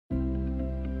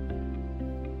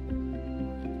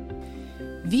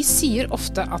Vi sier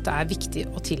ofte at det viktig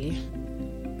å tilgi.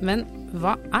 Men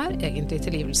hva egentlig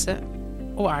tilgivelse,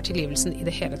 og tilgivelsen i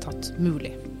det hele tatt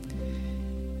mulig?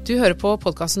 Du hører på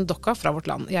podcasten Dokka fra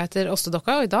Vårt Land. Jeg heter Åste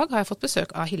Dokka, og i dag har jeg fått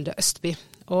besøk av Hilde Østby.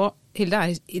 Og Hilde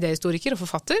idéhistoriker og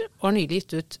forfatter, og har nylig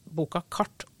gitt ut boka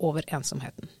Kart over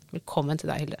ensomheten. Velkommen til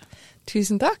deg, Hilde.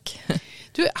 Tusen takk.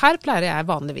 Du, her pleier jeg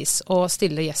vanligvis å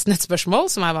stille gjesten et spørsmål,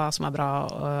 som hva som bra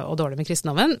og dårlig med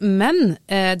kristendommen. Men,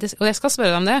 og jeg skal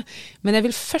spørre deg om det, men jeg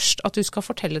vil først at du skal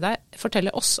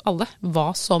fortelle oss alle hva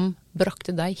som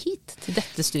brakte deg hit til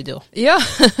dette studio. Ja,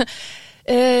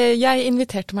 jeg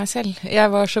inviterte meg selv.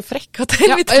 Jeg var så frekk at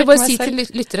jeg inviterte meg selv. Jeg bare si til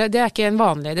lyttere, det ikke en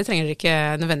vanlig, det trenger dere ikke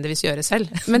nødvendigvis gjøre selv.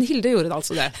 Men Hilde gjorde det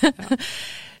altså det.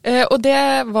 Ja. Og det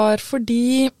var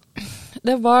fordi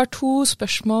det var to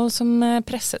spørsmål som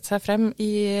presset seg frem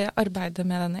i arbeidet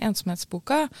med denne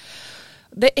ensomhetsboka.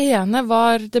 Det ene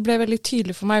var, det ble veldig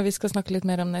tydelig for meg, vi skal snakke litt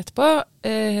mer om det etterpå,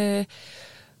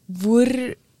 hvor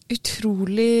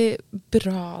utrolig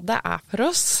bra det for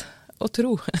oss å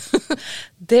tro.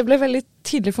 Det ble veldig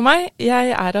tydelig for meg.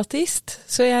 Jeg ateist,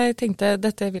 så jeg tenkte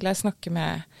dette vil jeg snakke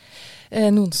med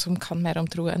noen som kan mer om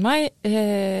tro enn meg.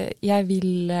 Jeg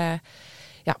vil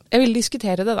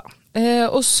diskutere det da.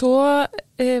 Og så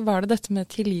var det dette med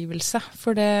tilgivelse,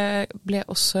 for det ble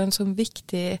også en sånn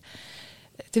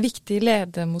et viktig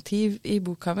ledemotiv i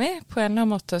boka mi. På en eller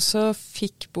annen måte så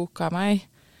fikk boka meg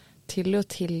til å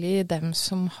tilgi dem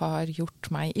som har gjort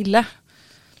meg ille.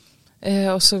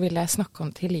 Og så vil jeg snakke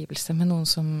om tilgivelse med noen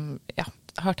som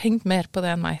har tenkt mer på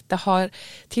det enn meg.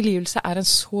 Tilgivelse en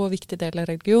så viktig del av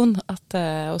religion,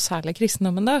 og særlig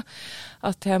kristendommen da,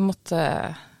 at jeg måtte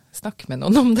snakke med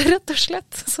noen om det rett og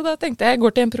slett. Så da tenkte jeg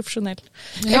går til en profesjonell.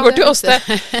 Jeg går til Åste.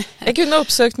 Jeg kunne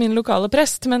oppsøkt min lokale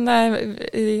prest, men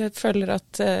jeg føler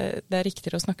at det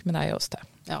riktigere å snakke med deg, Åste.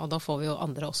 Ja, og da får vi jo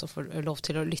andre også lov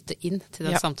til å lytte inn til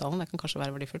den samtalen. Det kan kanskje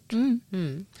være verdifullt.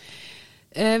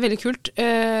 Veldig kult.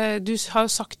 Du har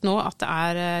jo sagt nå at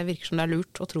det virker som det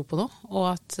lurt å tro på noe,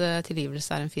 og at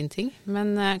tilgivelse en fin ting.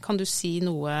 Men kan du si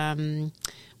noe,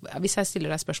 hvis jeg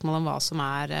stiller deg spørsmål om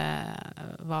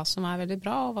hva som veldig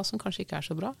bra, og hva som kanskje ikke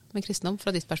så bra med kristendom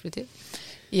fra ditt perspektiv?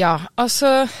 Ja,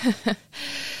 altså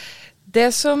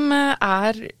det som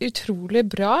utrolig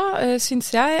bra,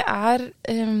 synes jeg,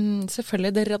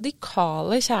 selvfølgelig det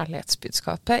radikale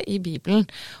kjærlighetsbudskapet i Bibelen.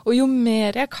 Og jo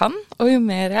mer jeg kan, og jo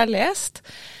mer jeg har lest,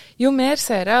 jo mer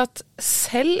ser jeg at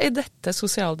selv i dette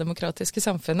sosialdemokratiske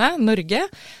samfunnet, Norge,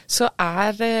 så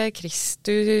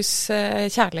Kristus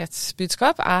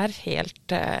kjærlighetsbudskap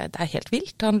helt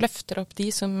vilt. Han løfter opp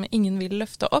de som ingen vil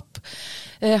løfte opp.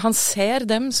 Han ser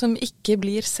dem som ikke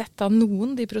blir sett av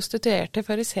noen, de prostituerte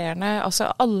fariseerne, altså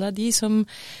alle de som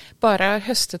bare har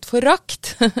høstet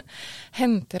forakt,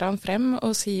 henter han frem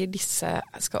og sier disse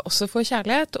skal også få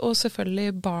kjærlighet, og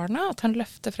selvfølgelig barna, at han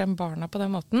løfter frem barna på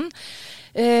den måten.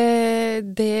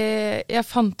 Det jeg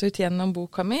fant ut gjennom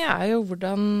boka mi jo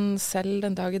hvordan selv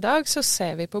den dag i dag så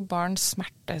ser vi på barns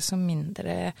smerte som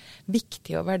mindre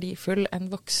viktig og verdifull enn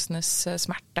voksnes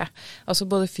smerte. Altså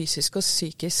både fysisk og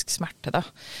psykisk smerte da.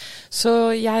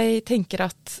 Så jeg tenker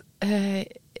at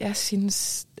jeg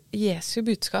synes Jesu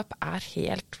budskap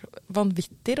helt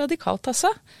vanvittig radikalt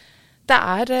altså. Det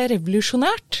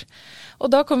revolusjonært. Og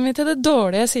da kommer vi til det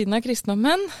dårlige siden av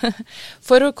kristendommen.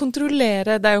 For å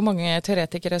kontrollere, det jo mange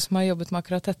teoretikere som har jobbet med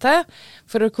akkurat dette,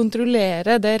 for å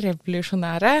kontrollere det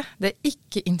revolusjonære, det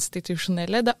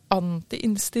ikke-institusjonelle, det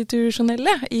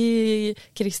anti-institusjonelle i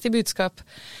Kristi budskap.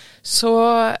 Så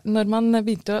når man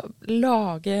begynte å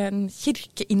lage en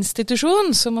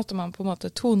kirkeinstitusjon, så måtte man på en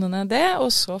måte tone ned det, og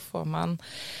så får man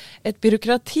et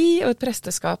byråkrati og et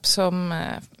presteskap som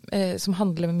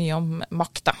handler mye om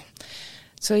makt da.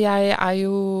 Så jeg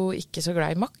jo ikke så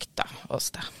glad i makt da,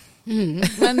 Åste.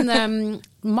 Men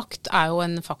makt jo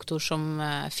en faktor som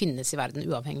finnes i verden,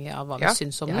 uavhengig av hva vi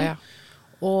synes om den. Ja.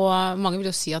 Og mange vil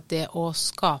jo si at det å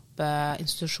skape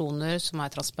institusjoner som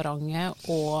transparente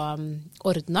og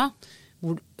ordnet,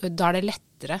 da det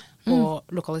lettere å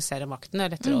lokalisere makten,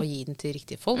 det lettere å gi den til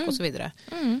riktige folk og så videre.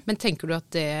 Men tenker du at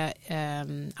det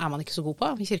man ikke så god på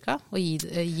i kirka, å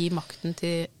gi makten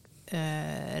til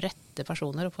rette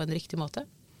personer og på en riktig måte?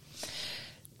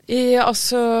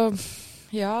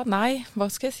 Nei, hva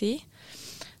skal jeg si?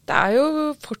 Det jo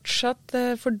fortsatt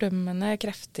fordømmende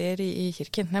krefter i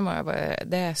kirken.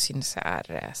 Det synes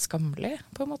jeg skammelig,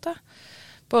 på en måte.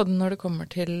 Både når det kommer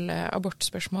til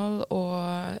abortspørsmål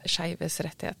og skeives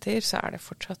rettigheter, så det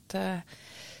fortsatt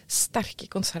sterke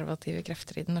konservative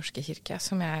krefter i den norske kirke,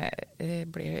 som jeg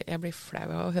blir flau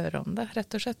av å høre om det,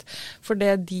 rett og slett. For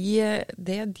det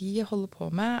de holder på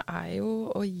med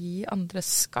jo å gi andre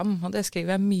skam, og det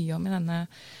skriver jeg mye om i denne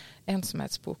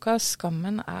ensomhetsboka.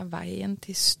 Skammen er veien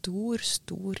til stor,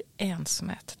 stor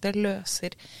ensomhet. Det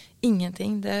løser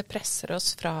ingenting. Det presser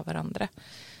oss fra hverandre.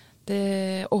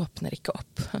 Det åpner ikke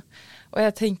opp. Og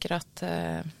jeg tenker at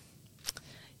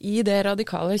i det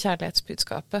radikale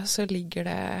kjærlighetsbudskapet så ligger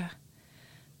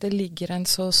det ligger et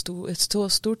så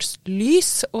stort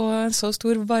lys og en så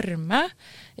stor varme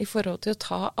i forhold til å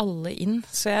ta alle inn.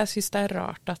 Så jeg synes det er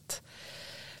rart at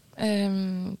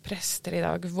prester i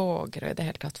dag våger i det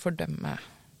hele tatt fordømme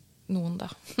noen da.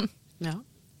 Ja,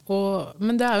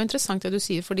 men det er jo interessant det du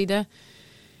sier, fordi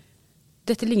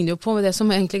dette ligner jo på det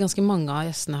som egentlig ganske mange av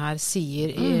gjestene her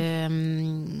sier,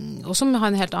 og som har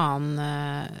en helt annen,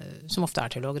 som ofte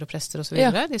er teologer og prester og så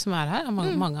videre, de som er her,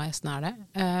 mange av gjestene er det,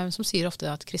 som sier ofte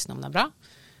at kristendommen er bra,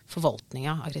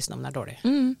 forvaltningen av kristendommen er dårlig.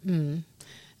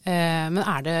 Men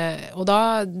er det, og da,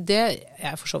 jeg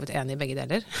er for så vidt enig i begge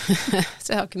deler, så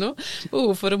jeg har ikke noe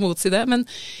behov for å motsi det, men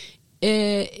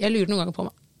jeg lurer noen ganger på,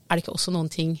 er det ikke også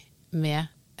noen ting med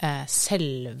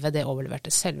selve det overleverte,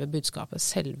 selve budskapet,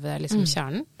 selve liksom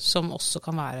kjernen, som også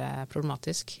kan være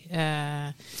problematisk?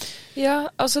 Ja,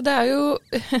 altså det er jo,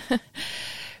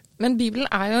 men Bibelen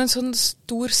er jo en sånn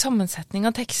stor sammensetning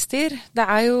av tekster. Det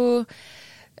er jo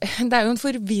en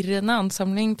forvirrende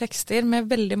ansamling tekster med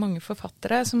veldig mange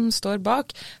forfattere som står bak,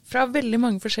 fra veldig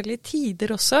mange forskjellige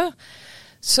tider også.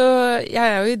 Så jeg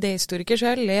er jo idéhistoriker, så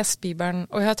jeg har lest Bibelen,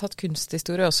 og jeg har tatt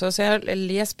kunsthistorie også, så jeg har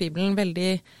lest Bibelen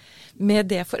veldig med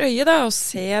det for øye da, og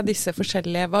se disse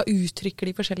forskjellige, hva uttrykker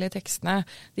de forskjellige tekstene.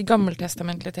 De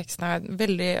gammeltestamentlige tekstene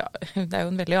det er jo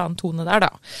en veldig annen tone der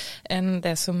da, enn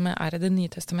det som er i det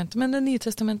nye testamentet. Men det nye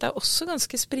testamentet er også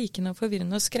ganske sprikende og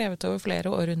forvirrende og skrevet over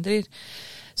flere århundrer.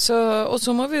 Og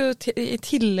så må vi jo i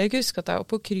tillegg huske at det er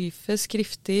apokryfe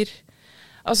skrifter.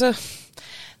 Altså,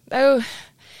 det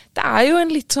er jo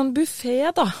en litt sånn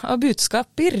buffet da, av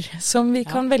budskaper som vi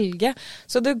kan velge.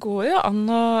 Så det går jo an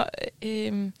å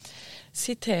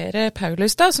sitere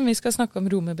Paulus da, som vi skal snakke om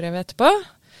Romerbrevet etterpå.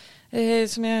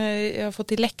 Som jeg har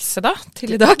fått i lekse da,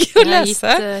 til i dag å lese.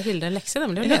 Jeg har gitt Hilde en lekse,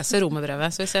 nemlig å lese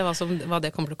Romerbrevet, så vi ser hva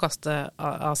det kommer til å kaste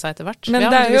av seg etter hvert. Men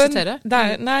det er jo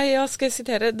skal jeg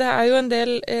sitere? Det er jo en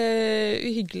del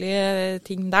uhyggelige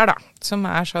ting der da, som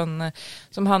er sånn,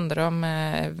 som handler om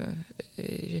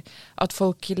at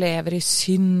folk lever i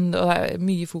synd, og det er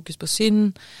mye fokus på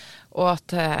synd, og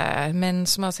at menn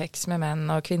som har sex med menn,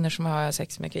 og kvinner som har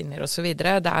sex med kvinner, og så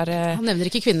videre. Han nevner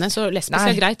ikke kvinner, så lesbisk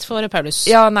er greit for Paulus.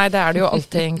 Ja, nei, det er det jo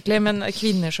alltid egentlig, men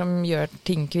kvinner som gjør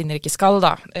ting kvinner ikke skal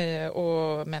da,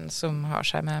 og menn som har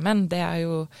seg med menn, det er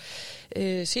jo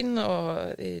synd,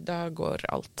 og da går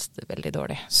alt veldig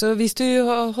dårlig. Så hvis du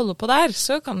holder på der,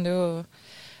 så kan du jo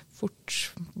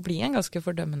fort bli en ganske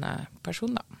fordømmende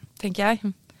person da, tenker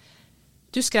jeg.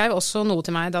 Du skrev også noe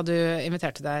til meg da du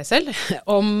inviterte deg selv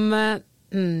om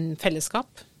fellesskap,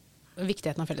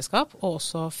 viktigheten av fellesskap, og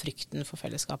også frykten for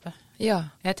fellesskapet. Ja.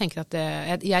 Jeg tenker at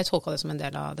jeg tolket det som en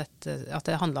del av dette, at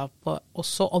det handlet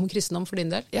også om kristendom for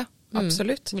din del. Ja,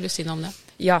 absolutt. Vil du si noe om det?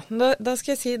 Ja, da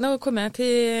skal jeg si, nå kommer jeg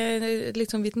til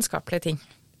litt sånn vitenskapelige ting.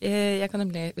 Jeg kan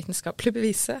nemlig vitenskapelig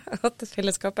bevise at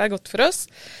fellesskapet er godt for oss.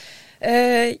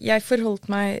 Jeg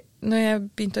forholdt meg, når jeg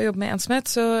begynte å jobbe med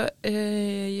ensomhet, så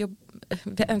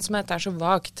ensomhet er så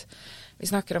vagt. Vi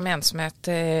snakker om ensomhet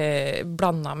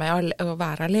blandet med å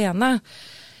være alene.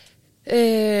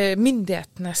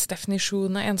 Myndighetenes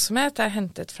definisjon av ensomhet er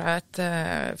hentet fra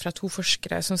to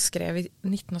forskere som skrev i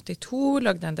 1982,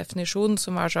 lagde en definisjon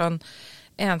som var sånn,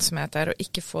 ensomhet er å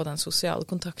ikke få den sosiale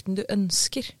kontakten du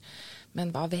ønsker. Men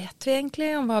hva vet vi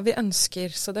egentlig om hva vi ønsker?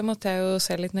 Så det måtte jeg jo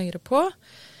se litt nøyere på.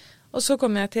 Og så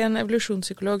kom jeg til en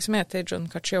evolusjonspsykolog som heter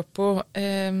John Cacioppo.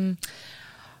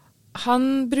 Han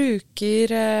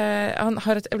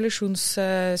har et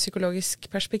evolusjonspsykologisk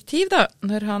perspektiv da,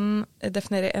 når han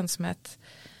definerer ensomhet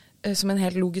som en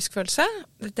helt logisk følelse.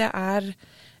 Det er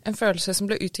en følelse som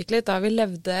ble utviklet da vi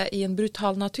levde i en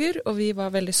brutal natur, og vi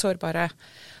var veldig sårbare.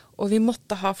 Og vi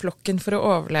måtte ha flokken for å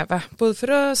overleve, både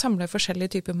for å samle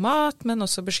forskjellige typer mat, men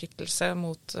også beskyttelse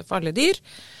mot farlige dyr.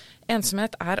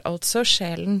 Ensomhet er altså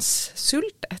sjelens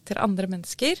sult etter andre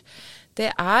mennesker. Det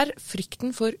er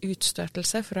frykten for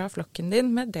utstøtelse fra flokken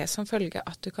din med det som følge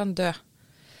at du kan dø.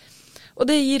 Og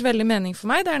det gir veldig mening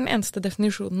for meg. Det er den eneste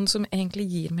definisjonen som egentlig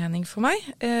gir mening for meg.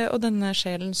 Og denne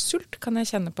sjelens sult kan jeg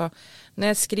kjenne på.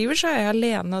 Når jeg skriver så er jeg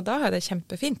alene, og da er det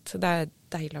kjempefint. Det er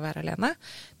deilig å være alene.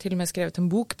 Til og med skrevet en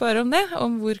bok bare om det,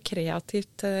 om hvor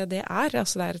kreativt det er.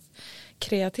 Altså det er et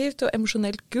kreativt og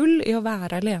emosjonelt gull i å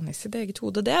være alene i sitt eget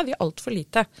hode. Det er vi alt for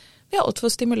lite. Vi er alt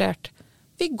for stimulert.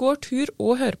 Vi går tur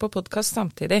og hører på podcast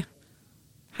samtidig.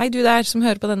 Hei du der som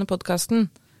hører på denne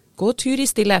podcasten. gå tur i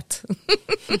stillhet.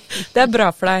 Det bra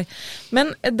for deg.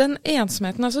 Men den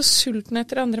ensomheten, altså sulten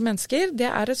etter andre mennesker, det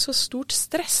et så stort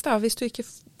stress da, hvis du ikke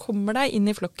kommer deg inn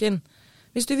i flokken.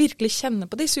 Hvis du virkelig kjenner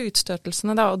på disse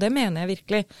utstøtelsene da, og det mener jeg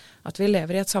virkelig, at vi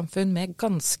lever i et samfunn med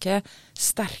ganske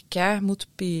sterke,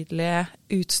 motbydelige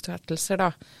utstøtelser da.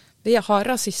 Vi har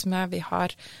rasisme,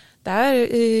 det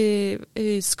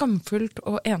skamfullt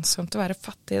og ensomt å være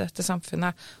fattig i dette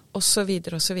samfunnet, og så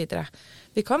videre og så videre.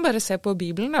 Vi kan bare se på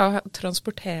Bibelen da, og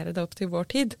transportere det opp til vår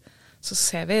tid. Så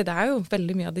ser vi, det jo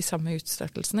veldig mye av de samme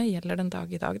utstøtelsene gjelder den dag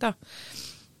i dag da.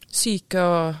 Syke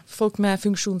og folk med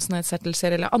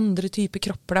funksjonsnedsettelser eller andre typer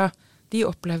kropper da, de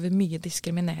opplever mye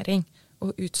diskriminering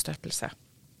og utstøtelse.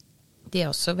 De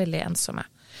også veldig ensomme.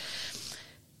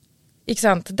 Ikke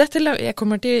sant? Jeg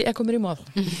kommer i mål.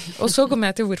 Og så kommer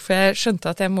jeg til hvorfor jeg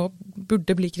skjønte at jeg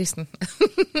burde bli kristen.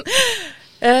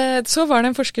 Så var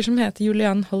det en forsker som heter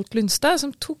Julian Holt-Lundstad,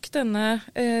 som tok denne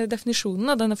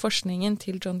definisjonen og denne forskningen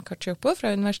til John Cacioppo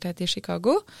fra Universitetet i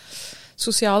Chicago.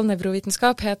 Sosial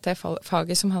nevrovitenskap het det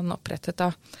faget som han opprettet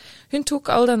da. Hun tok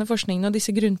all denne forskningen og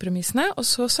disse grunnpremissene, og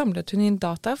så samlet hun inn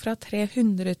data fra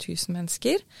 300 000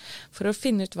 mennesker for å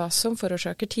finne ut hva som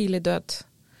forårsaker tidlig død.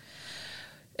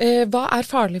 Hva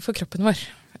farlig for kroppen vår?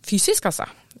 Fysisk, altså.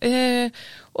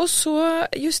 Og så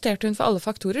justerte hun for alle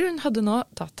faktorer. Hun hadde nå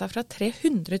data fra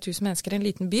 300 000 mennesker i en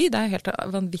liten by. Det helt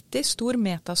vanvittig. Stor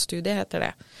metastudie heter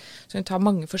det. Så hun tar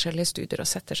mange forskjellige studier og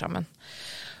setter sammen.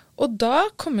 Og da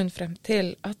kom hun frem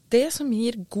til at det som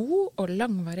gir god og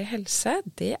langvarig helse,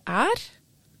 det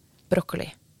brokkoli.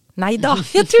 Neida,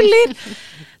 jeg tuller!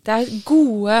 Det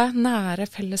gode, nære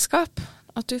fellesskap.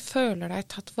 At du føler deg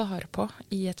tatt vare på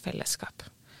i et fellesskap.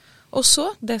 Og så,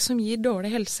 det som gir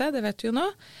dårlig helse, det vet du jo nå,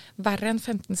 verre enn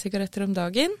 15 sigaretter om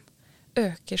dagen,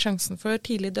 øker sjansen for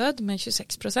tidlig død med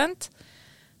 26%.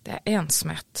 Det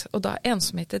ensomhet. Og da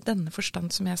ensomhet i denne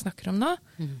forstand som jeg snakker om nå,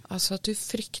 altså at du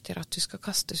frykter at du skal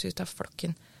kastes ut av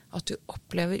flokken, at du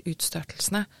opplever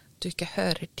utstøtelsene, at du ikke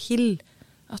hører til,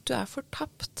 at du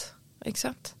fortapt, ikke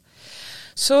sant?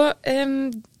 Så,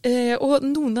 og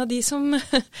noen av de som,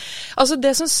 altså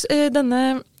det som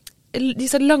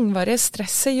disse langvarige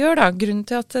stresset gjør da, grunnen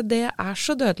til at det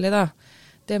så dødelig da,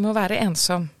 det må være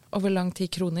ensom, over lang tid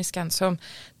kronisk ensom,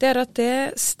 det at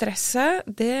det stresset,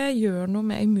 det gjør noe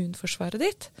med immunforsvaret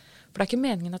ditt. For det ikke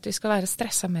meningen at vi skal være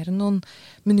stresset mer enn noen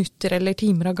minutter eller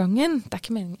timer av gangen. Det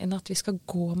ikke meningen at vi skal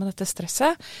gå med dette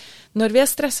stresset. Når vi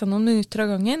stresset noen minutter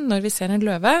av gangen, når vi ser en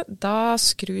løve, da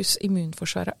skrus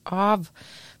immunforsvaret av.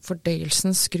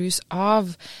 Fordøyelsen skrus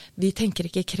av. Vi tenker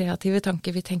ikke kreative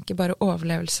tanker, vi tenker bare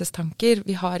overlevelsestanker.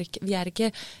 Vi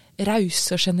ikke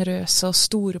rause og generøse og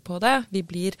store på det. Vi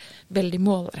blir veldig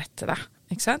målrettede,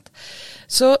 ikke sant?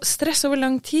 Så stress over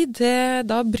lang tid,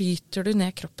 da bryter du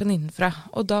ned kroppen innenfra,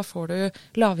 og da får du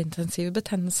lavintensive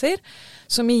betennelser,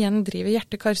 som igjen driver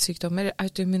hjerte-karsykdommer,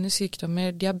 autoimmune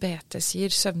sykdommer, diabetes gir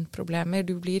søvnproblemer,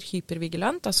 du blir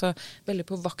hypervigilant, altså veldig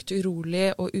på vakt, urolig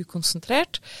og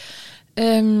ukonsentrert.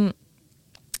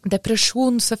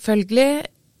 Depresjon selvfølgelig,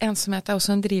 ensomhet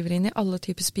også en driver inn i alle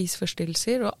typer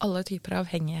spiseforstyrrelser og alle typer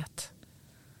avhengighet.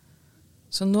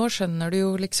 Så nå skjønner du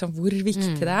jo liksom hvor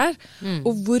viktig det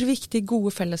og hvor viktig gode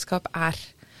fellesskap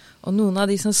Og noen av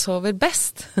de som sover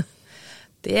best,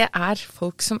 det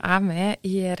folk som med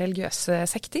i religiøse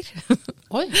sekter.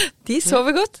 Oi. De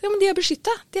sover godt, ja, men de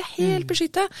beskyttet. De helt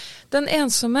beskyttet. Den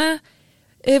ensomme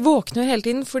våkner jo hele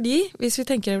tiden fordi, hvis vi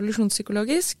tenker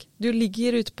evolusjonspsykologisk, du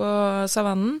ligger ute på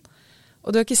savannen,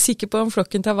 og du ikke sikker på om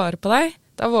flokken tar vare på deg,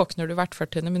 da våkner du hvert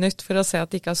 40. minutt for å se at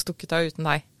de ikke har stukket av uten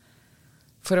deg,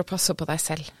 for å passe på deg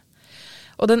selv.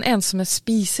 Og den ensomme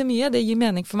spiser mye, det gir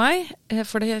mening for meg,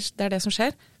 for det det som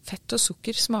skjer. Fett og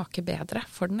sukker smaker bedre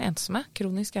for den ensomme,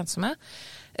 kronisk ensomme.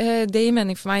 Det gir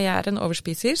mening for meg, jeg en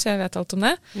overspiser, så jeg vet alt om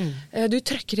det. Du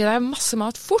trykker i deg masse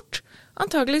mat fort,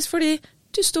 antageligvis fordi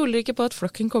du stoler ikke på at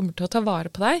flokken kommer til å ta vare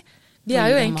på deg. Vi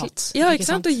jo egentlig, ja, ikke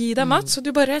sant? Og gi deg mat, så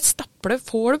du bare stapper det,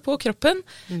 får det på kroppen,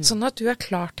 sånn at du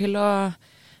klar til å,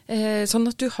 sånn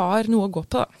at du har noe å gå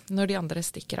på da, når de andre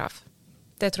stikker av.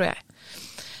 Det tror jeg.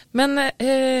 Men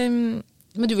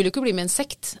du vil jo ikke bli med en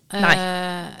sekt. Nei.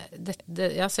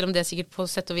 Ja, selv om det sikkert på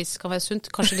sett og vis kan være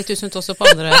sunt. Kanskje litt usunt også på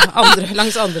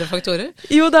langs andre faktorer.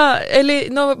 Jo da,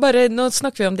 eller nå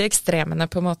snakker vi om de ekstremene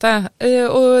på en måte.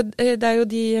 Og det jo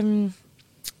de...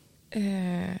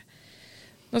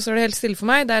 nå står det helt stille for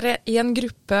meg. Det en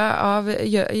gruppe av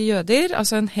jøder,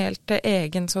 altså en helt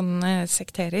egen sånn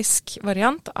sekterisk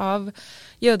variant av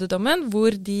jødedommen,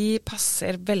 hvor de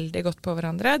passer veldig godt på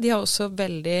hverandre. De har også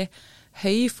veldig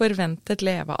høy forventet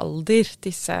levealder,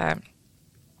 disse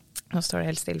Nå står det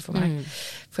helt stille for meg,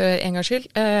 for en gangs skyld.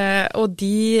 Og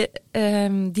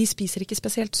de spiser ikke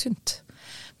spesielt sunt.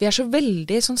 Vi så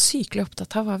veldig sånn sykelig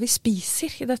opptatt av hva vi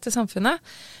spiser i dette samfunnet.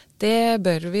 Det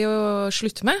bør vi jo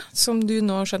slutte med, som du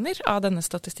nå skjønner, av denne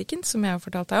statistikken som jeg har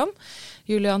fortalt deg om.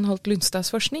 Julian Holt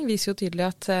Lundstads forskning viser jo tydelig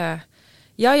at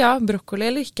ja, brokkoli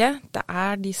eller ikke, det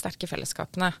de sterke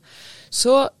fellesskapene.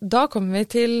 Så da kommer vi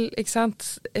til, ikke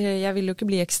sant, jeg vil jo ikke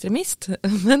bli ekstremist,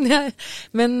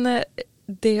 men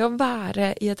det å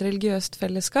være i et religiøst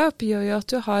fellesskap gjør jo at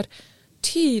du har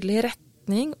tydelig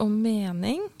retning og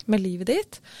mening med livet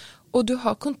ditt, og du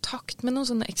har kontakt med noen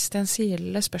sånne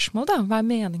eksistensielle spørsmål da. Hva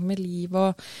meningen med liv,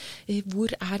 og hvor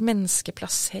mennesket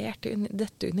plassert i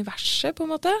dette universet på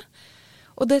en måte?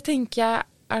 Og det tenker jeg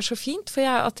så fint, for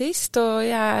jeg ateist, og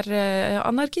jeg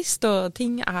anarkist, og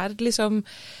ting liksom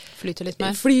flyter litt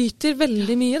mer. Flyter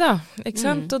veldig mye da, ikke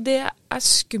sant? Og det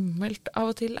skummelt, av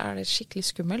og til det skikkelig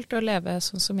skummelt å leve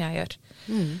sånn som jeg gjør.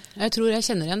 Jeg tror jeg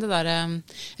kjenner igjen det der,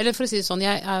 eller for å si det sånn,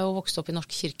 jeg jo vokst opp i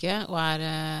Norsk kirke, og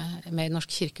med i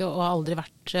Norsk kirke, og har aldri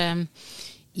vært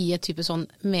i et type sånn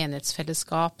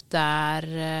menighetsfellesskap der,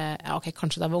 ok,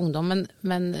 kanskje det var ungdom,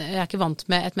 men jeg ikke vant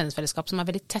med et menighetsfellesskap som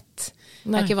veldig tett.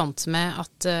 Jeg ikke vant med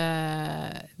at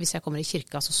hvis jeg kommer i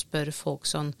kirka, så spør folk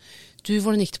sånn, du,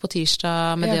 hvordan gikk det på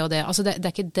tirsdag med det og det? Altså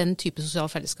det ikke den type sosial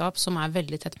fellesskap som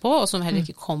veldig tett på, og som heller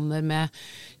ikke kommer med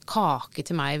kake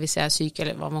til meg hvis jeg syk,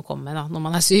 eller hva man kommer med da, når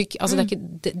man syk. Altså det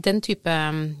ikke den type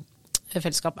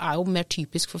fellesskap jo mer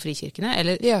typisk for frikirkene,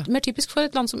 eller mer typisk for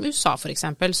et land som USA for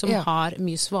eksempel, som har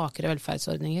mye svakere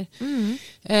velferdsordninger.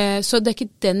 Så det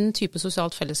ikke den type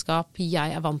sosialt fellesskap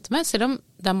jeg vant med, selv om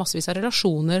det massevis av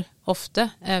relasjoner ofte.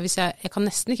 Hvis jeg kan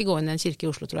nesten ikke gå inn i en kirke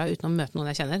i Oslo, tror jeg, uten å møte noen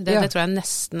jeg kjenner. Det tror jeg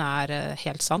nesten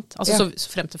helt sant. Altså så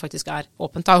frem til faktisk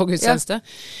åpent av gudstjeneste.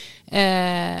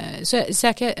 Så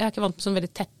jeg ikke vant med sånn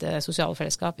veldig tette sosiale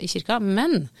fellesskap i kirka,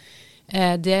 men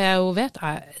det jeg jo vet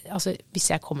altså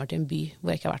hvis jeg kommer til en by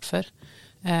hvor jeg ikke har vært før,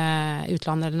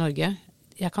 utlandet eller Norge,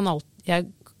 jeg kan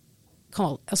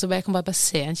bare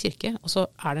se en kirke, og så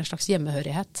det en slags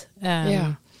hjemmehørighet.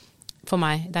 For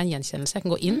meg, det en gjenkjennelse. Jeg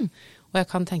kan gå inn, og jeg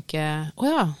kan tenke,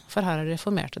 for her det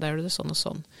reformerte, der gjør det sånn og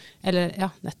sånn. Eller,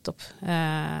 nettopp,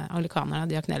 anglikanerne,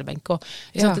 de har knelbenk. Og,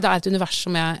 det et univers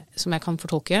som jeg kan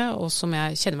fortolke, og som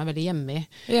jeg kjenner meg veldig hjemme i.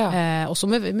 Også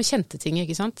med kjente ting,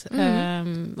 ikke sant?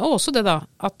 Og også det da,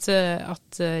 at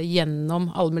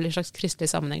gjennom alle mulige slags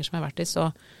kristelige sammenhenger som jeg har vært i, så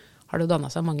har det jo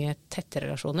dannet seg mange tette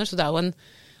relasjoner. Så det jo en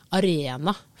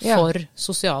arena for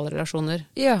sosiale relasjoner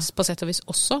på sett og vis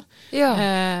også.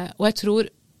 Og jeg tror,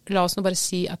 la oss nå bare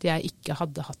si at jeg ikke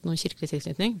hadde hatt noen kirkelig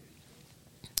tilknytning.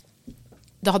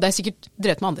 Da hadde jeg sikkert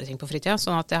drevet med andre ting på fritida,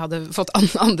 sånn at jeg hadde fått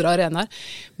andre arenaer.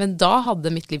 Men da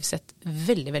hadde mitt liv sett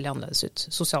veldig, veldig annerledes ut,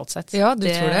 sosialt sett. Ja, du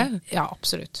tror det? Ja,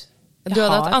 absolutt. Du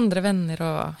hadde hatt andre venner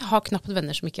og... Jeg har knapt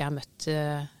venner som ikke jeg har møtt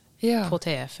på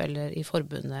TF, eller i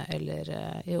forbundet, eller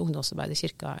i ungdomsarbeid i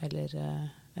kirka, eller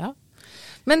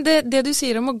Men det du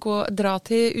sier om å dra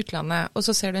til utlandet, og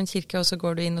så ser du en kirke, og så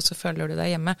går du inn, og så føler du deg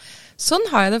hjemme. Sånn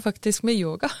har jeg det faktisk med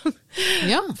yoga.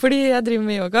 Fordi jeg driver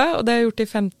med yoga, og det har jeg gjort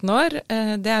i 15 år.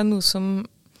 Det noe som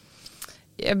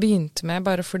jeg begynte med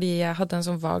bare fordi jeg hadde en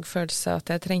sånn vag følelse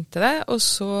at jeg trengte det. Og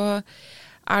så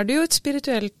det jo et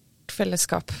spirituelt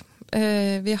fellesskap.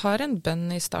 Vi har en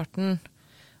bønn i starten,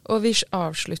 og vi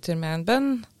avslutter med en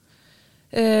bønn.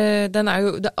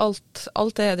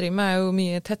 Alt det jeg driver med jo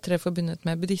mye tettere forbundet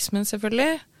med buddhismen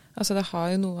selvfølgelig. Altså det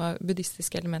har jo noe av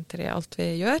buddhistiske elementer i alt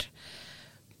vi gjør.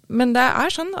 Men det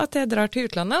sånn at jeg drar til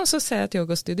utlandet, og så ser jeg et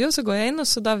yogastudio, så går jeg inn, og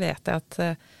så da vet jeg at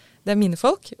det mine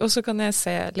folk, og så kan jeg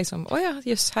se liksom,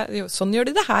 sånn gjør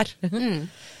de det her.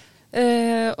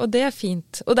 Og det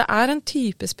fint. Og det en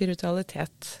type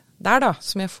spiritualitet der da,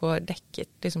 som jeg får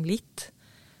dekket liksom litt.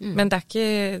 Men det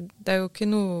jo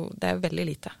ikke noe, det veldig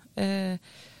lite.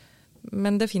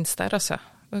 Men det finnes der altså.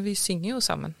 Og vi synger jo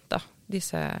sammen da,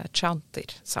 disse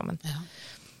chanter sammen.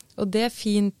 Og det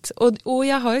fint. Og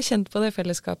jeg har jo kjent på det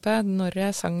fellesskapet når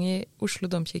jeg sang i Oslo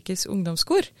Domkirkes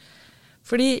ungdomskor.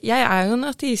 Fordi jeg jo en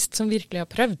ateist som virkelig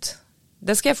har prøvd.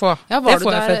 Det skal jeg få.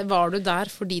 Var du der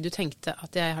fordi du tenkte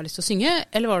at jeg har lyst til å synge,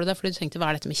 eller var du der fordi du tenkte,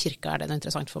 hva dette med kirka, det noe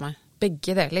interessant for meg?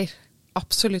 Begge deler.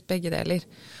 Absolutt begge deler.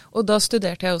 Og da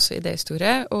studerte jeg også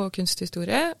idéhistorie og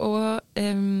kunsthistorie, og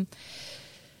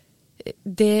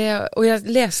jeg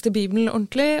leste Bibelen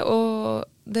ordentlig, og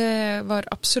det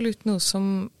var absolutt noe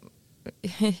som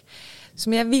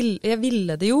jeg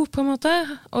ville det jo, på en måte,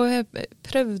 og jeg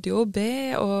prøvde jo å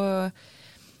be, og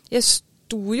jeg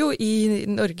sto jo i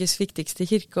Norges viktigste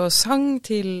kirke og sang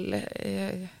til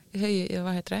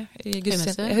hva heter det?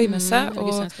 Høymesse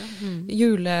og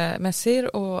julemesser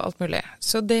og alt mulig.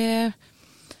 Så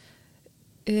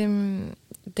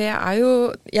det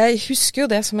jo, jeg husker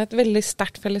jo det som et veldig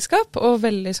sterkt fellesskap, og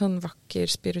veldig sånn vakker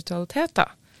spiritualitet da.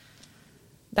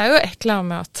 Det jo et eller annet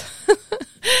med at,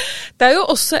 det jo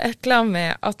også et eller annet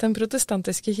med at den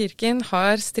protestantiske kirken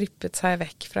har strippet seg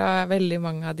vekk fra veldig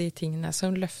mange av de tingene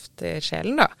som løfter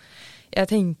sjelen da. Jeg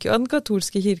tenker jo at den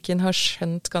katolske kirken har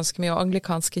skjønt ganske mye, og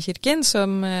anglikanske kirken, som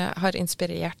har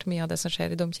inspirert mye av det som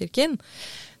skjer i domkirken,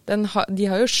 de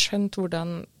har jo skjønt hvordan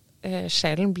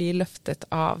sjelen blir løftet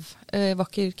av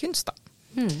vakker kunst da.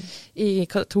 I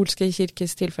katolske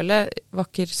kirkes tilfelle,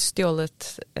 vakker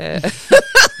stjålet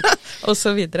og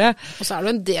så videre. Og så det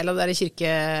jo en del av det der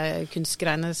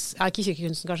kirkekunstgreiene, ikke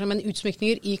kirkekunsten kanskje, men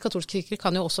utsmykninger i katolske kirker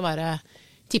kan jo også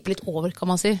tippe litt over, kan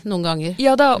man si, noen ganger.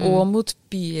 Ja da, og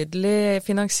motbydelig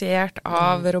finansiert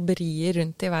av robberier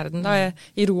rundt i verden. Da.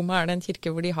 I Roma det en kirke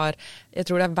hvor de har, jeg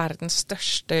tror det verdens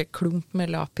største klump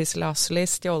med lapis lazuli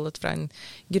stjålet fra en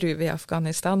gruve i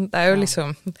Afghanistan. Det jo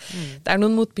liksom, det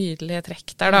noen motbydelige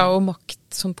trekk der da, og makt,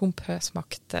 sånn pompøs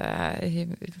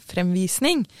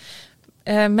maktfremvisning.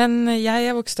 Men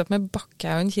jeg vokst opp med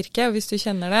Bakkehaugen kirke, og hvis du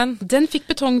kjenner den... Den fikk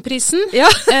betongprisen. Ja.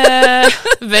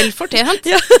 Vel fortjent.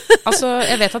 Ja. Altså,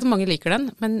 jeg vet at mange liker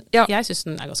den, men jeg synes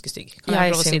den ganske stygg. Kan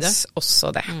jeg prøve å si det? Jeg synes også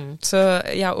det. Så,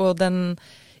 og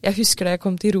jeg husker da jeg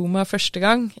kom til Roma første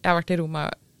gang. Jeg har vært i Roma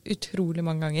utrolig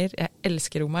mange ganger. Jeg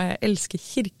elsker Roma. Jeg elsker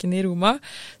kirken i Roma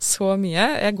så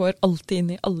mye. Jeg går alltid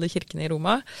inn i alle kirkene i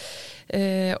Roma.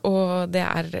 Og det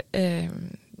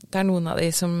noen av de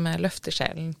som løfter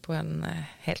sjelen på en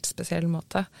helt spesiell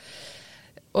måte.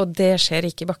 Og det skjer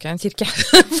ikke i Bakkehaugen kirke,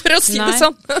 for å si det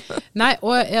sånn. Nei,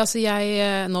 og altså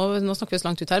nå snakker vi så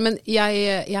langt ut her, men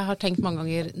jeg har tenkt mange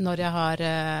ganger når jeg har,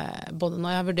 både når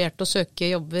jeg har vurdert å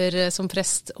søke jobber som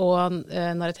prest, og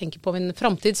når jeg tenker på min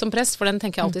fremtid som prest, for den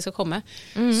tenker jeg alltid skal komme,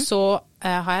 så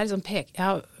har jeg jeg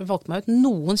har valgt meg ut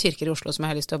noen kirker i Oslo som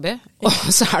jeg har lyst til å jobbe i, og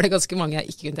så det ganske mange jeg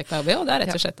ikke kunne tenkt meg å jobbe i, og det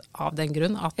rett og slett av den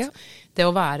grunn at det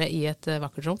å være i et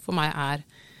vakkert rom for meg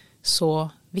så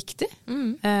viktig.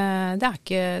 Det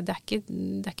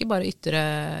ikke bare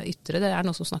ytre, det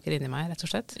noe som snakker inn i meg, rett og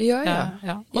slett. Ja.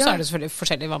 Og så det selvfølgelig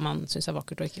forskjellig hva man synes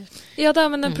vakkert og ikke. Ja da,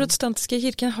 men den protestantiske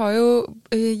kirken har jo,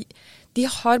 de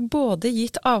har både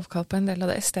gitt avkall på en del av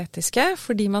det estetiske,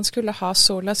 fordi man skulle ha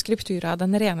sola scriptura,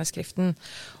 den rene skriften.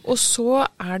 Og så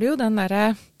det jo den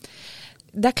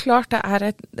det klart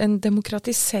det en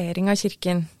demokratisering av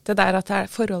kirken. Det der at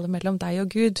det forholdet mellom deg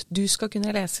og Gud. Du skal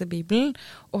kunne lese Bibelen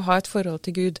og ha et forhold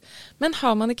til Gud. Men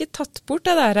har man ikke tatt bort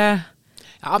det der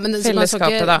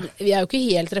fellesskapet da? Vi jo ikke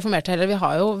helt reformerte heller. Vi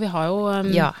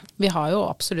har jo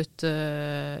absolutt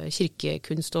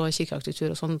kirkekunst og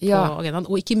kirkearkitektur og sånn på agendaen.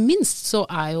 Og ikke minst så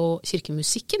jo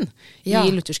kirkemusikken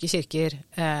i lutherske kirker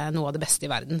noe av det beste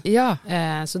i verden.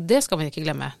 Så det skal vi ikke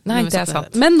glemme. Nei, det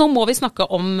sant. Men nå må vi snakke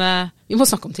om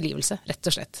tilgivelse, rett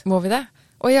og slett. Må vi det?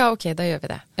 Ok, da gjør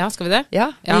vi det. Ja, skal vi det? Ja,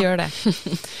 vi gjør det.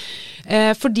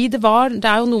 Fordi det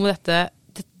jo noe med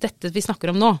dette vi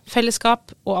snakker om nå,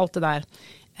 fellesskap og alt det der,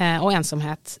 og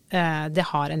ensomhet, det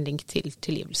har en link til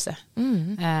tilgivelse.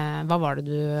 Hva var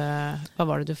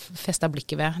det du festet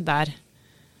blikket ved der?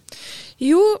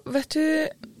 Jo, vet du,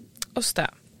 Åsta,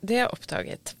 det jeg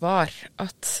oppdaget var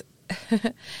at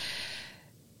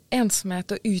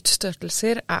ensomhet og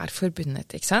utstøtelser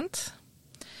forbundet, ikke sant?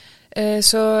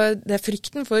 Så det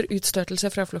frykten for utstøtelse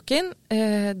fra flokken,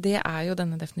 det jo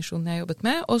denne definisjonen jeg jobbet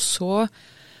med, og så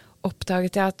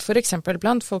oppdaget jeg at for eksempel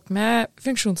blant folk med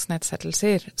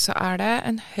funksjonsnedsettelser, så det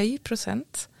en høy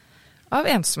prosent av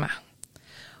ensomme.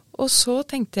 Og så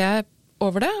tenkte jeg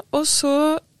over det, og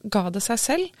så ga det seg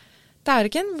selv. Det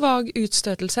ikke en vag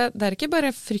utstøtelse, det ikke bare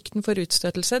frykten for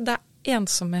utstøtelse,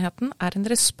 ensomheten en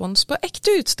respons på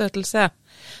ekte utstøtelse.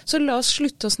 Så la oss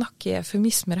slutte å snakke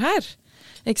eufemismer her.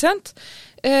 Ikke sant?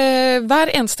 Hver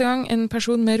eneste gang en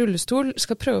person med rullestol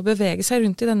skal prøve å bevege seg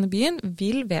rundt i denne byen,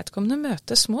 vil vedkommende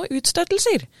møte små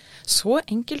utstøtelser. Så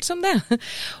enkelt som det.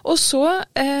 Og så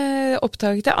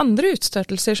oppdaget jeg andre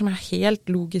utstøtelser som helt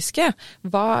logiske.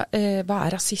 Hva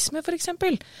rasisme for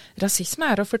eksempel? Rasisme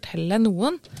å fortelle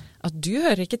noen at du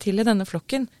hører ikke til i denne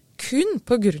flokken kun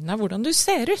på grunn av hvordan du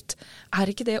ser ut.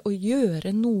 Ikke det å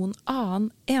gjøre noen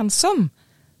annen ensom?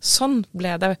 Sånn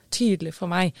ble det tydelig for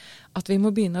meg at vi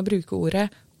må begynne å bruke ordet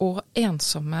 «og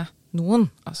ensomme noen».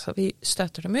 Altså vi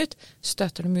støter dem ut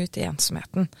i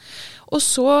ensomheten. Og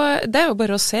så, det jo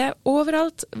bare å se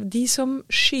overalt, de som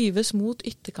skyves mot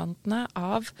ytterkantene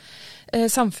av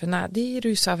samfunnet, de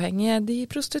rusavhengige, de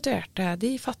prostituerte,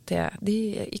 de fattige,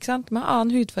 de, ikke sant, med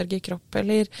annen hudfarge i kropp,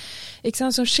 eller ikke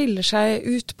sant, som skiller seg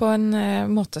ut på en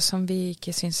måte som vi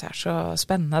ikke synes så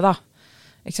spennende da.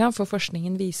 Ikke sant? For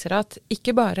forskningen viser at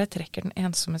ikke bare trekker den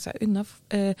ensomme seg unna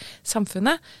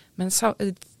samfunnet, men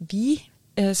vi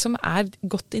som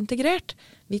godt integrert,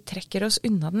 vi trekker oss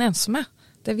unna den ensomme.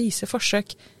 Det viser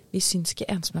forsøk. Vi syns ikke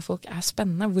ensomme folk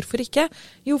spennende. Hvorfor ikke?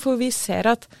 Jo, for vi ser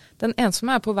at den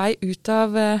ensomme på vei ut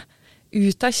av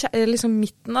liksom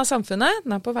midten av samfunnet.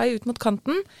 Den på vei ut mot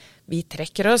kanten. Vi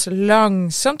trekker oss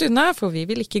langsomt unna, for vi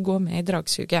vil ikke gå med i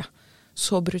dragsuget.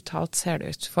 Så brutalt ser det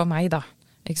ut for meg da.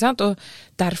 Ikke sant? Og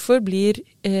derfor blir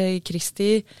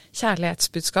Kristi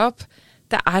kjærlighetsbudskap,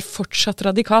 det fortsatt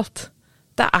radikalt.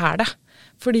 Det det.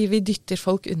 Fordi vi dytter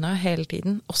folk unna hele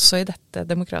tiden, også i dette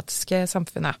demokratiske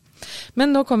samfunnet. Men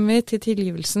nå kommer vi til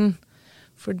tilgivelsen.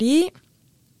 Fordi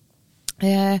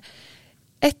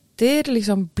etter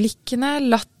liksom blikkene,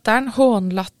 latteren,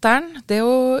 hånlatteren, det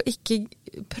å ikke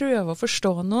prøve å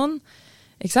forstå noen,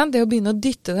 ikke sant? Det å begynne å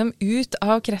dytte dem ut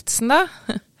av kretsen da.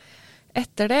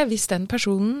 Etter det, hvis den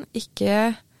personen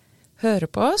ikke hører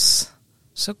på oss,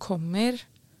 så kommer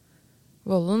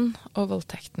volden og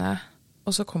voldtektene,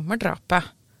 og så kommer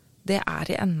drapet. Det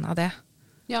i enden av det.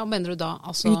 Ja, mener du da?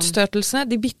 Altså... Utstøtelsene,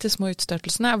 de bittesmå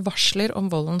utstøtelsene varsler om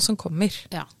volden som kommer.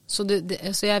 Ja, så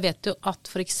jeg vet jo at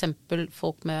for eksempel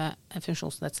folk med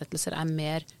funksjonsnedsettelser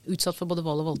mer utsatt for både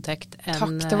vold og voldtekt enn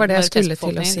Takk, det var det jeg skulle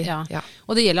til å si. Ja.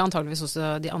 Og det gjelder antageligvis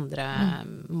også de andre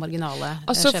marginale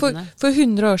altså skjebnene. For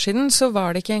 100 år siden så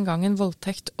var det ikke engang en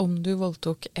voldtekt om du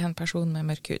voldtok en person med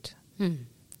mørk hud.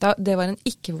 Det var en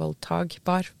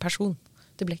ikke-voldtagbar person.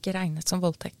 Det ble ikke regnet som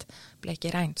voldtekt. Det ble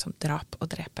ikke regnet som drap å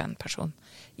drepe en person.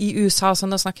 I USA, så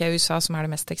nå snakker jeg USA som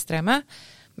det mest ekstreme,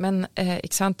 men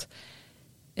ikke sant?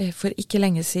 For ikke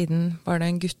lenge siden var det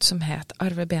en gutt som het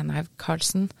Arve Benhaug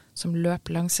Karlsen, som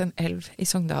løp langs en elv i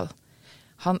Sogndal.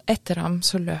 Etter ham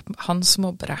så løp hans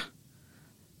mobbere.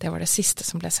 Det var det siste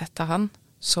som ble sett av han.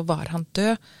 Så var han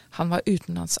død. Han var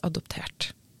utenlands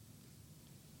adoptert.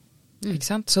 Ikke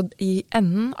sant? Så i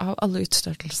enden av alle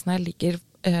utstøtelsene ligger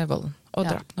volden og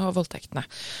drapene og voldtektene.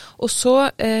 Og så,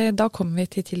 da kommer vi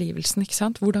til tilgivelsen, ikke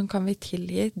sant? Hvordan kan vi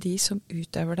tilgi de som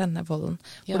utøver denne volden?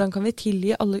 Hvordan kan vi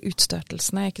tilgi alle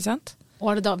utstøtelsene, ikke sant?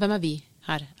 Og hvem vi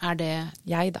her? Det...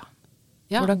 Jeg da.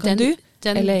 Ja, hvordan kan du,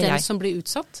 eller jeg? Den som blir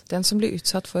utsatt? Den som blir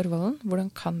utsatt for volden.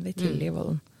 Hvordan kan vi tilgi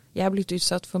volden? Jeg har blitt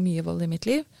utsatt for mye vold i mitt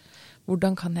liv.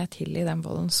 Hvordan kan jeg tilgi den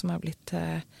volden som har blitt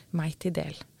meg til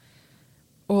del?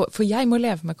 For jeg må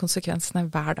leve med konsekvensene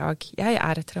hver dag. Jeg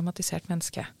et traumatisert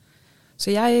menneske. Så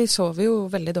jeg sover jo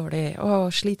veldig dårlig og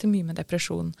sliter mye med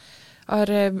depresjon. Har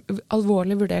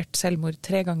alvorlig vurdert selvmord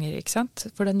 3 ganger, ikke sant?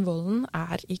 For den volden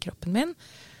i kroppen min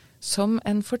som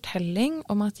en fortelling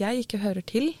om at jeg ikke hører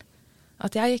til,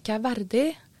 at jeg ikke verdig,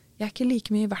 jeg ikke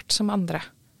like mye verdt som andre.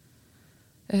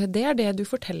 Det det du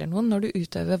forteller noen når du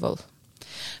utøver vold.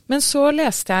 Men så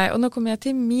leste jeg, og nå kommer jeg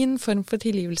til min form for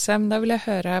tilgivelse, men da vil jeg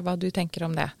høre hva du tenker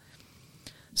om det.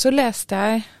 Så leste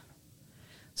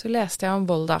jeg om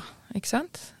vold da, ikke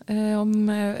sant?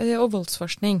 Og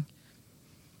voldsforskning.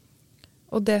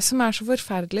 Og det som så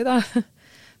forferdelig da,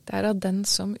 det at den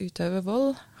som utøver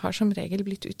vold har som regel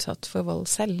blitt utsatt for vold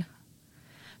selv.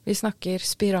 Vi snakker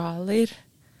spiraler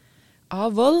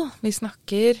av vold, vi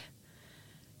snakker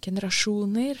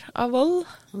generasjoner av vold.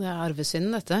 Det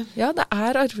arvesynden, dette. Ja, det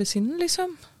arvesynden,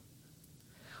 liksom.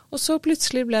 Og så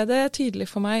plutselig ble det tydelig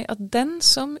for meg at den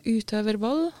som utøver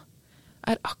vold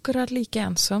akkurat like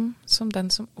ensom som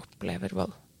den som opplever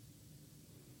vold.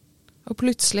 Og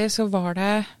plutselig så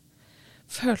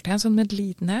følte jeg en sånn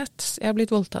medlidenhet. Jeg har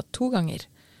blitt voldtatt 2 ganger.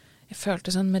 Jeg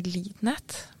følte sånn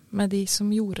medlidenhet med de som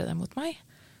gjorde det mot meg.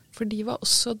 For de var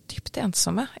også dypt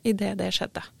ensomme i det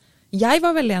skjedde. Jeg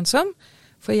var veldig ensom,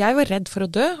 for jeg var redd for å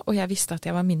dø, og jeg visste at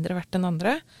jeg var mindre verdt enn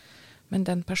andre. Men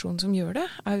den personen som gjør det,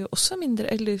 jo også mindre,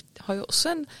 eller har jo også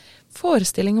en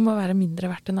forestilling om å være mindre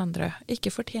verdt enn andre.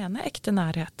 Ikke fortjene ekte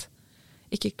nærhet.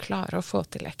 Ikke klare å få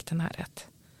til ekte nærhet.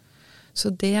 Så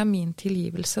det min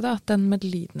tilgivelse da, den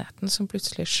medlidenheten som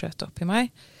plutselig skjøt opp i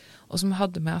meg, og som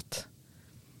hadde med at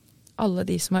alle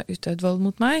de som har utøvd vold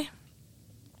mot meg,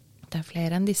 det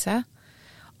flere enn disse,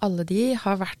 alle de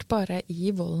har vært bare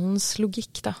i voldens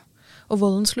logikk da. Og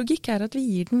voldens logikk at vi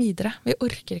gir den videre. Vi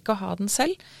orker ikke å ha den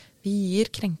selv. Vi gir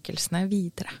krenkelsene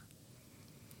videre.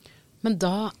 Men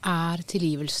da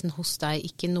tilgivelsen hos deg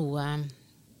ikke noe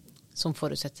som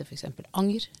forutsetter for eksempel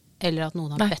anger, eller at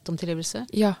noen har bedt om tilgivelse?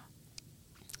 Ja.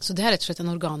 Så det rett og slett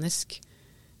en organisk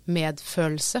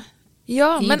medfølelse?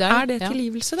 Ja, men det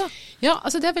tilgivelse da? Ja,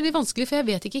 altså det veldig vanskelig, for jeg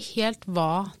vet ikke helt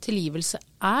hva tilgivelse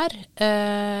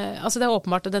altså det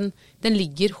åpenbart at den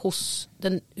ligger hos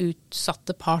den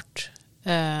utsatte part.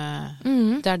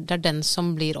 Det den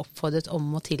som blir oppfordret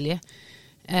om å tilgi.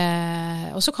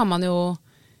 Og så kan man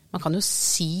kan jo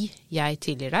si 'jeg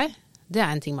tilgir deg'. Det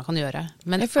en ting man kan gjøre.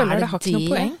 Men jeg føler det har ikke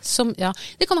noe poeng.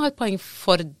 Det kan ha et poeng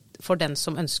for den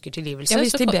som ønsker tilgivelse. Ja,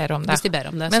 hvis de ber om det.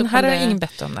 Men her har ingen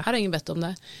bedt om det. Her har ingen bedt om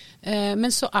det.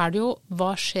 Men så det jo,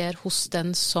 hva skjer hos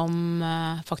den som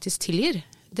faktisk tilgir?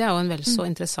 Det jo en vel så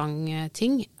interessant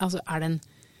ting. Altså,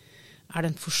 det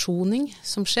en forsoning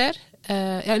som skjer?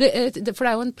 For det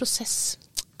jo en prosess,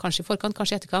 kanskje i forkant,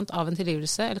 kanskje i etterkant, av en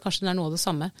tilgivelse, eller kanskje det noe av det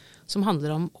samme, som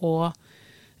handler om å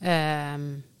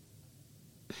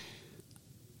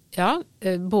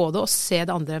både å se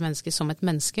det andre mennesket som et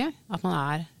menneske, at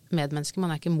man medmenneske,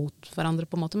 man ikke mot hverandre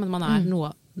på en måte, men man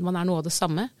noe av det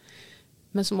samme,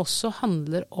 men som også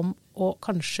handler om å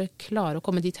kanskje klare å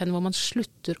komme dit hen hvor man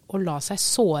slutter å la seg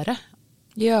såre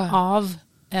av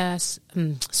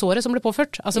såret som ble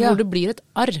påført, altså hvor det blir et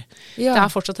arr.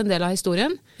 Det fortsatt en del av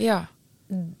historien.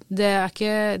 Det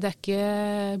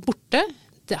ikke borte.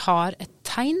 Det har et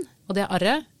tegn, og det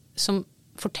arret som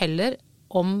forteller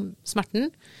om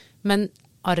smerten, men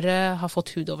arret har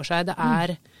fått hud over seg. Det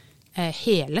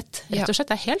helet, rett og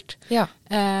slett. Det helt.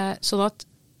 Sånn at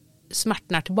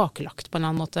smerten tilbakelagt på en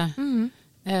annen måte.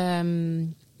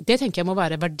 Det tenker jeg må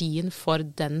være verdien for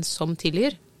den som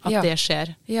tilgir, at det skjer.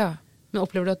 Men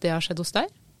opplever du at det har skjedd hos deg?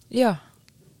 Ja,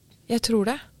 jeg tror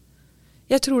det.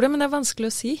 Men det vanskelig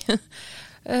å si.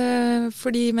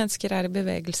 Fordi mennesker i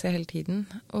bevegelse hele tiden.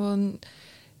 Og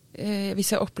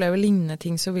hvis jeg opplever lignende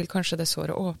ting, så vil kanskje det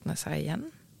såret åpne seg igjen.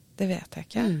 Det vet jeg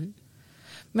ikke.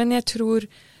 Men jeg tror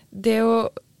det å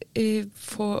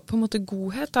få på en måte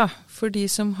godhet for de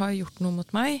som har gjort noe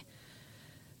mot meg,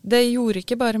 det gjorde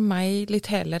ikke bare meg litt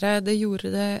helere, det gjorde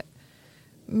det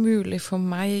mulig for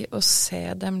meg å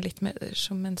se dem litt mer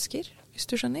som mennesker, hvis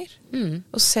du skjønner.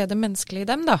 Å se det menneskelige i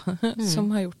dem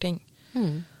som har gjort ting.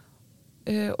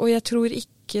 Og jeg tror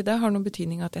ikke det har noen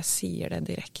betydning at jeg sier det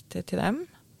direkte til dem.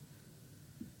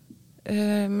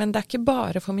 Men det ikke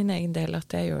bare for min egen del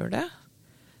at jeg gjør det.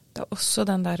 Det også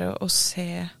den der å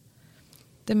se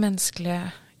det menneskelige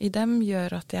i dem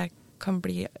gjør at jeg kan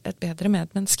bli et bedre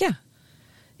medmenneske.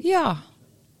 Ja,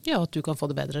 at du kan få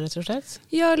det bedre, rett og slett.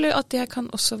 Ja, eller at jeg kan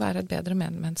også være et bedre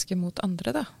medmenneske mot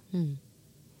andre, da.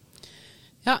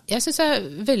 Ja, jeg synes det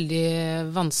veldig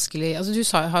vanskelig. Altså, du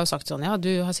har jo sagt sånn,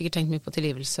 du har sikkert tenkt mye på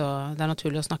tilgivelse, og det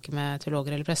naturlig å snakke med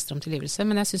teologer eller prester om tilgivelse,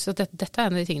 men jeg synes at dette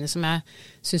en av de tingene som jeg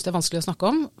synes det vanskelig å snakke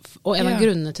om, og en av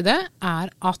grunnene til det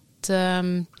at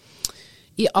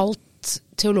i alt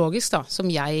teologisk som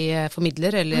jeg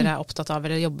formidler eller opptatt av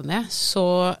eller jobber med, så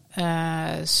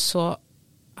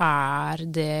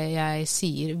det jeg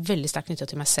sier veldig sterkt knyttet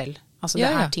til meg selv. Altså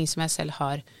det ting som jeg selv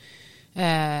har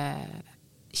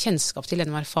kjennskap til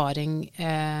gjennom erfaring,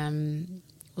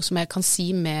 og som jeg kan si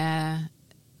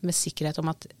med sikkerhet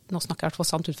om at nå snakker jeg i hvert fall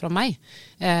sant ut fra meg.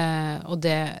 Og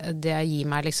det gir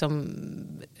meg liksom,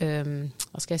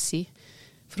 hva skal jeg si,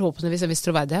 forhåpentligvis en viss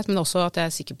troverdighet, men også at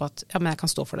jeg sikker på at men jeg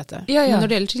kan stå for dette. Men når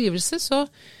det gjelder tilgivelse,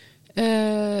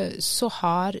 så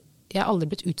har jeg aldri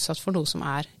blitt utsatt for noe som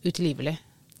utilgivelig.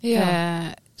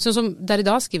 Sånn som der i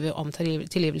dag skriver vi om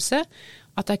tilgivelse,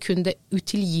 at det kun det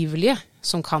utilgivelige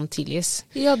som kan tilgis.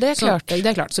 Ja, det klart.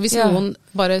 Det klart. Så hvis noen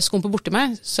bare skumper borti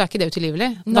meg, så ikke det utilgivelig.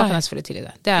 Da kan jeg selvfølgelig tilgi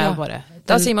det. Det jo bare...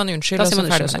 Da sier man unnskyld, og så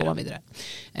går man videre.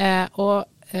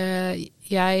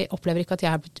 Jeg opplever ikke at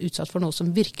jeg har blitt utsatt for noe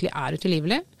som virkelig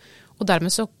utilgivelig, og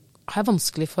dermed så har jeg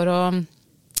vanskelig for å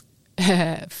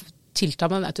tilta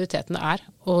med den autoriteten det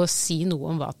å si noe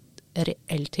om hva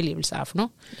reell tilgivelse for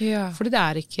noe. Fordi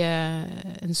det ikke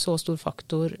en så stor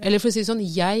faktor, eller for å si det sånn,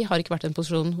 jeg har ikke vært i en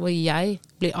posisjon hvor jeg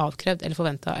blir avkrevd eller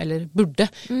forventet, eller burde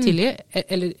tilgi,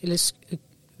 eller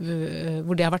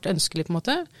hvor det har vært ønskelig på en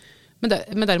måte.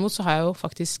 Men derimot så har jeg jo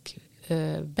faktisk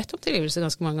bedt om tilgivelse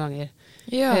ganske mange ganger.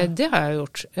 Det har jeg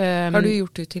gjort. Har du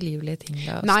gjort utilgivelige ting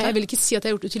da? Nei, jeg vil ikke si at jeg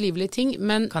har gjort utilgivelige ting,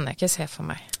 men... Kan jeg ikke se for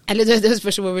meg. Eller det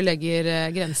spørs hvor vi legger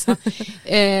grensa.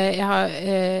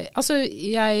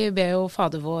 Jeg ber jo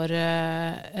Fader vår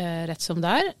rett som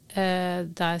der.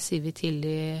 Der sier vi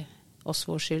tilgi oss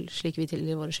vår skyld, slik vi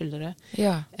tilgir våre skyldere.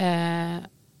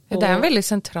 Det en veldig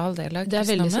sentral del av kristendommen. Det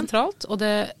veldig sentralt, og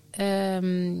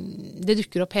det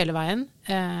dukker opp hele veien.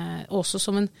 Også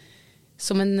som en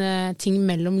ting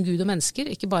mellom Gud og mennesker,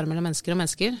 ikke bare mellom mennesker og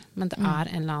mennesker, men det en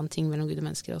eller annen ting mellom Gud og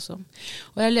mennesker også.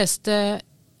 Og jeg leste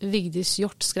Vigdis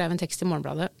Hjort skrev en tekst i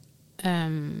Morgenbladet,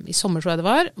 i sommer tror jeg det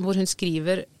var, hvor hun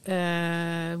skriver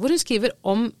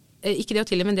om, ikke det å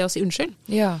tilgi, men det å si unnskyld.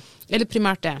 Eller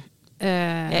primært det.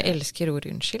 Jeg elsker ordet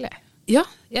unnskyld, jeg. Ja,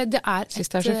 det et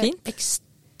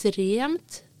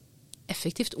ekstremt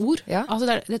effektivt ord. Altså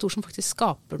det et ord som faktisk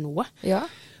skaper noe.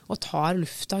 Og tar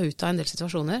lufta ut av en del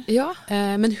situasjoner.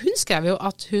 Men hun skrev jo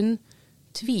at hun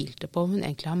tvilte på om hun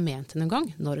egentlig har ment det en gang,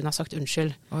 når hun har sagt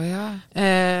unnskyld.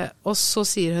 Og så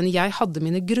sier hun, jeg hadde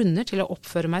mine grunner til å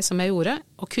oppføre meg som jeg gjorde,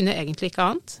 og kunne egentlig ikke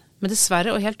annet. Men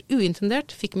dessverre og helt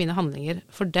uintendert fikk mine handlinger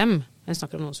for dem, hun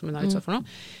snakker om noen som hun har utsatt for nå,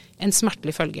 en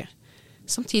smertelig følge.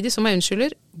 Samtidig som jeg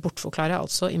unnskylder, bortforklarer jeg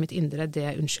altså i mitt indre det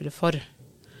jeg unnskylder for.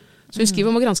 Så hun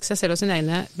skriver om å granske seg selv og sine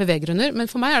egne beveggrunner, men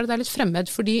for meg er det litt fremmed,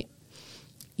 fordi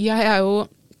jeg er jo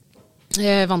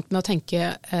vant med å tenke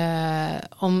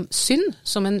om synd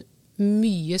som en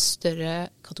mye større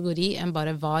kategori enn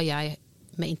bare hva jeg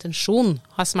med intensjon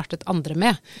har smertet andre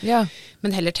med. Ja.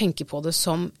 Men heller tenke på det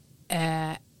som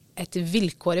et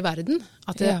vilkår i verden,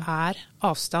 at det er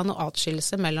avstand og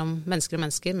atskillelse mellom mennesker og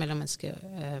mennesker, mellom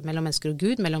mennesker og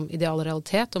Gud, mellom ideal og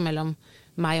realitet, og mellom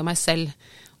meg og meg selv.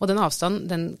 Og den avstanden,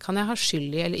 den kan jeg ha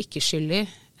skyld i eller ikke skyld i.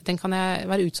 Den kan jeg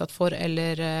være utsatt for,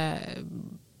 eller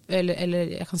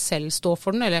jeg kan selv stå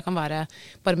for den, eller jeg kan være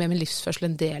bare med min livsførsel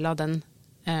en del av den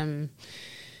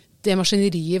det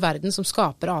maskineriet i verden som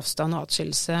skaper avstand og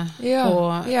atskillelse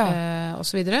og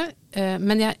så videre.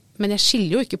 Men jeg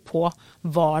skiller jo ikke på,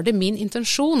 var det min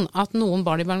intensjon at noen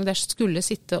barn i Bangladesh skulle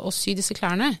sitte og sy disse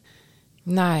klærne?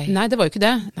 Nei, det var jo ikke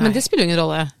det. Nei. Men det spiller jo ingen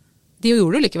rolle. De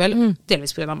gjorde det likevel,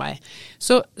 delvis på grunn av meg.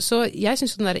 Så jeg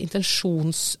synes den der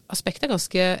intensjonsaspektet er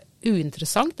ganske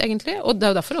uinteressant, egentlig. Og det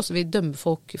er jo derfor også vi dømmer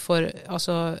folk for,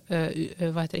 altså,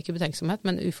 hva heter det, ikke betenksomhet,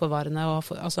 men uforvarende, og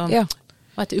hva heter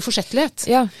det, uforsettlighet.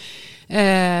 Ja.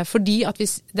 Fordi at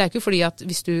det er ikke fordi at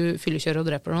hvis du fyllekjører og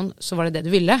dreper noen, så var det det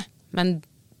du ville, men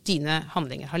dine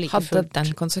handlinger har like fullt hadde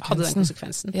den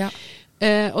konsekvensen. Ja.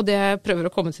 Og det jeg prøver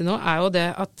å komme til nå er jo det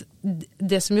at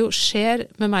det som jo skjer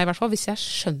med meg i hvert fall, hvis jeg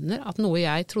skjønner at noe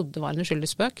jeg trodde var en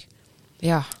uskyldig spøk,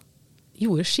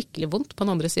 gjorde skikkelig vondt på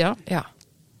den andre siden. Ja.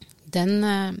 Den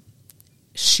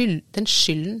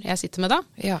skylden jeg sitter med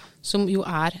da, som jo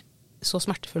er så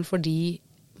smertefull fordi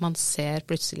man ser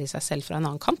plutselig seg selv fra en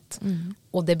annen kant,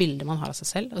 og det bildet man har av seg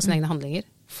selv og sine egne handlinger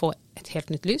får et helt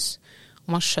nytt lys,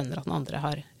 og man skjønner at den andre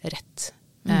har rett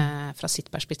fra sitt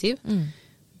perspektiv.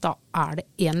 Da er det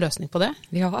en løsning på det,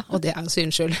 og det er å si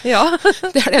unnskyld. Ja.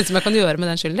 Det er det eneste jeg kan gjøre med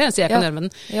den skylden, det eneste jeg kan gjøre med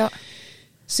den. Ja.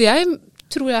 Så jeg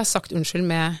tror jeg har sagt unnskyld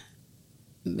med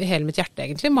hele mitt hjerte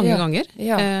egentlig, mange ganger,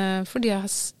 fordi jeg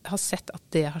har sett at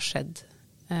det har skjedd.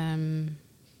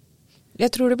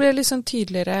 Jeg tror det ble litt sånn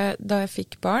tydeligere da jeg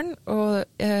fikk barn, og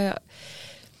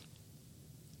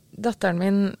datteren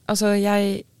min, altså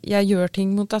jeg gjør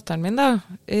ting mot datteren min da,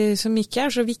 som ikke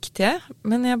er så viktige,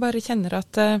 men jeg bare kjenner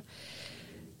at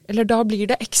eller da blir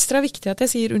det ekstra viktig at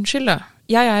jeg sier unnskyld da.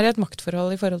 Jeg er i et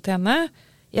maktforhold i forhold til henne.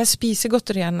 Jeg spiser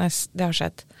godteri hennes, det har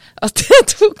skjedd. At jeg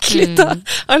tok litt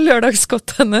av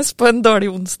lørdagsgodt hennes på en dårlig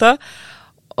onsdag.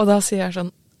 Og da sier jeg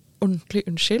sånn ordentlig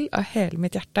unnskyld av hele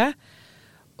mitt hjerte.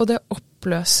 Og det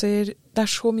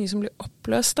er så mye som blir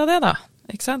oppløst av det da.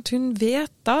 Ikke sant? Hun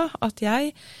vet da at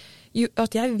jeg vet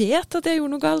at jeg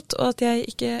gjorde noe galt, og at jeg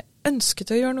ikke ønsket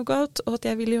å gjøre noe galt, og at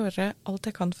jeg vil gjøre alt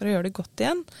jeg kan for å gjøre det godt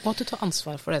igjen. Og at du tar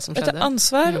ansvar for det som skjedde. Jeg tar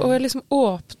ansvar, og jeg liksom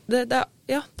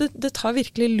det tar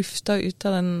virkelig lufta ut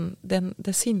av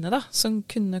det sinnet da, som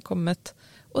kunne kommet.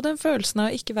 Og den følelsen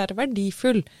av å ikke være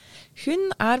verdifull. Hun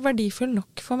er verdifull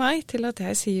nok for meg til at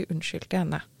jeg sier unnskyld til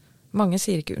henne. Mange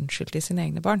sier ikke unnskyld til sine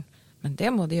egne barn, men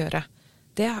det må de gjøre.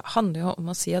 Det handler jo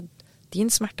om å si at din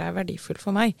smerte er verdifull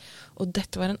for meg. Og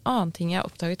dette var en annen ting jeg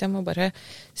oppdaget. Jeg må bare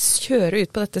kjøre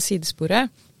ut på dette sidesporet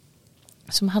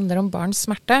som handler om barns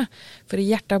smerte. For i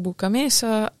hjertet av boka mi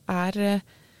så er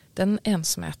den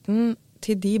ensomheten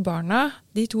til de barna,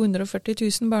 de 240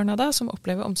 000 barna da, som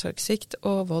opplever omsorgssvikt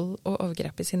og vold og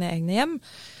overgrep i sine egne hjem,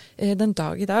 den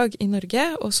dag i dag i Norge,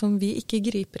 og som vi ikke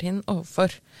griper inn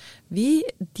overfor.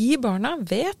 De barna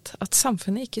vet at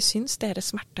samfunnet ikke syns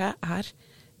deres smerte er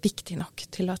viktig nok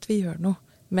til at vi gjør noe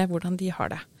med hvordan de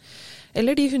har det.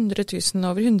 Eller de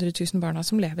over 100 000 barna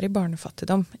som lever i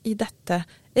barnefattigdom i dette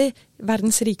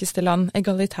verdens rikeste land,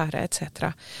 egalitære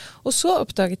etc. Og så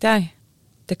oppdaget jeg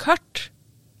Descartes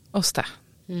hos det.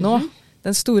 Nå,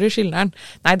 den store skyldneren.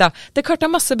 Neida, Descartes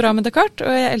er masse bra med Descartes,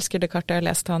 og jeg elsker Descartes, jeg har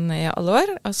lest han i alle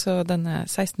år, altså denne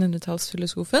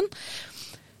 1600-tallsfilosofen.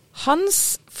 Hans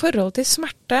forhold til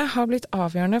smerte har blitt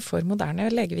avgjørende for moderne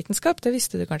legevitenskap, det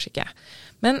visste du kanskje ikke.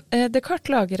 Men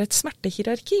Descartes lager et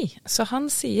smertehierarki, så han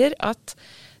sier at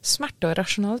smerte og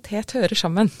rasjonalitet hører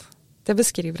sammen. Det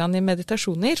beskriver han i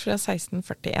meditasjoner fra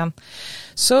 1641.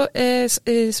 Så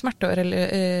smerte og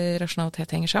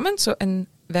rasjonalitet henger sammen, så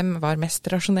hvem var mest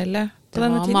rasjonelle på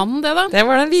denne tiden? Det var mannen det da. Det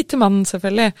var den hvite mannen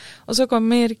selvfølgelig. Og så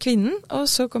kommer kvinnen, og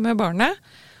så kommer barnet.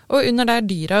 Og under der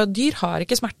dyra, dyr har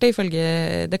ikke smerte ifølge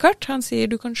Descartes. Han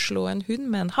sier du kan slå en hund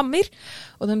med en hammer,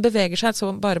 og den beveger seg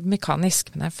så bare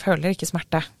mekanisk, men jeg føler ikke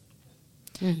smerte.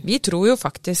 Vi tror jo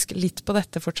faktisk litt på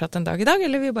dette fortsatt en dag i dag,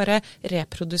 eller vi bare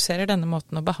reproduserer denne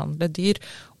måten å behandle dyr,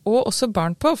 og også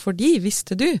barn på, fordi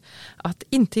visste du at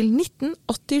inntil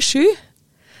 1987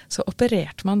 så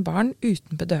opererte man barn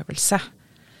uten bedøvelse.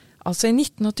 Altså i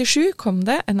 1987 kom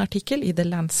det en artikkel i The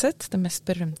Lancet, det mest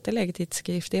berømte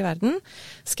legetidsskriftet i verden,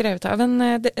 skrevet av en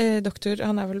doktor,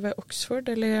 han vel ved Oxford,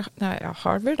 eller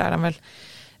Harvard han vel.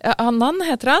 Annan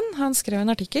heter han skrev en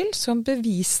artikkel som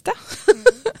beviste,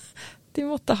 de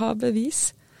måtte ha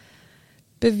beviste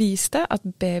at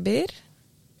babyer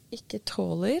ikke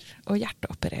tåler å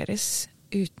hjerteopereres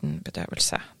uten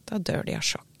bedøvelse. Da dør de av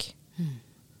sjokk.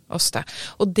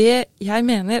 Og det jeg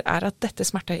mener er at dette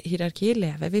smertehierarkiet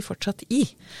lever vi fortsatt i.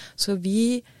 Så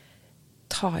vi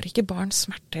tar ikke barns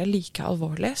smerte like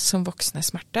alvorlig som voksne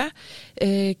smerte.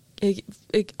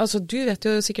 Altså du vet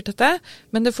jo sikkert dette,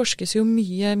 men det forskes jo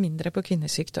mye mindre på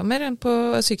kvinnesykdommer enn på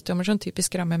sykdommer som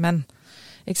typisk rammer menn.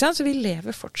 Ikke sant? Så vi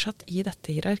lever fortsatt i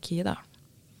dette hierarkiet da.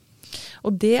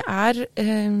 Og det er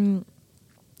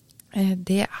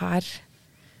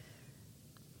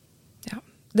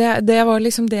Det var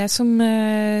liksom det som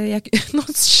nå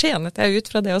skjenet jeg ut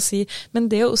fra det å si, men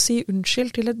det å si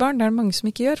unnskyld til et barn, det er mange som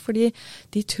ikke gjør, fordi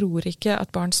de tror ikke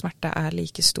at barns smerte er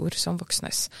like stor som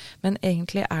voksnes. Men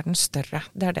egentlig er den større.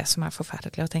 Det er det som er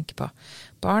forferdelig å tenke på.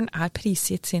 Barn er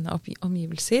prisgitt sine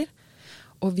omgivelser,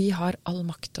 og vi har all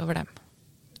makt over dem.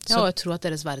 Ja, og jeg tror at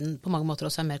deres verden på mange måter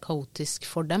også er mer kaotisk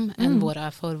for dem enn vår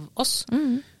er for oss.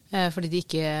 Fordi de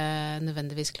ikke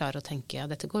nødvendigvis klarer å tenke at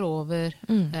dette går over.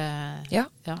 Ja,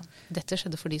 dette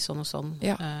skjedde fordi sånn og sånn.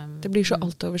 Ja, det blir så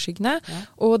altoverskyggende. Ja.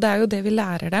 Og det er jo det vi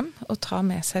lærer dem å ta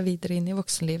med seg videre inn i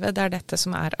voksenlivet. Det er dette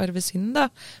som er arvesynden da.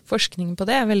 Forskningen på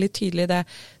det er veldig tydelig det.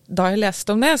 Da jeg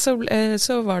leste om det,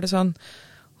 så var det sånn,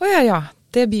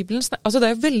 det er Bibelen, altså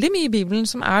det er veldig mye i Bibelen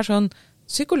som er sånn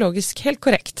psykologisk helt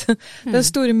korrekt. Den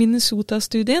store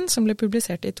Minnesota-studien som ble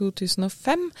publisert i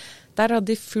 2005, der hadde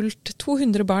de fulgt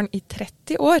 200 barn i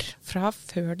 30 år, fra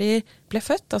før de ble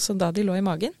født, altså da de lå i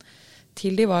magen,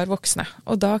 til de var voksne.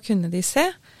 Og da kunne de se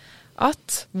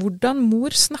at hvordan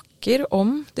mor snakker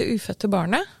om det ufødte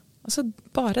barnet, altså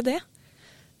bare det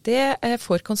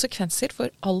får konsekvenser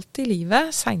for alt i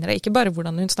livet senere. Ikke bare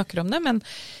hvordan hun snakker om det, men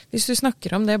hvis du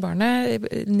snakker om det barnet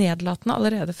nedlatende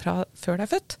allerede fra før det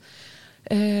er født,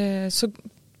 så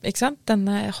ikke sant?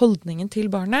 Denne holdningen til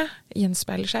barnet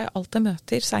gjenspeiler seg i alt det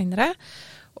møter senere,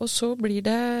 og så blir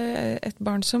det et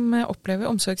barn som opplever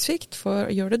omsorgssvikt,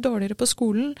 gjør det dårligere på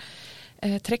skolen,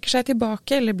 trekker seg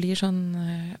tilbake eller blir sånn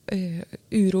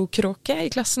urokråke i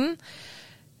klassen,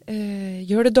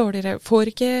 gjør det dårligere,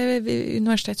 får ikke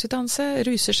universitetsutdannelse,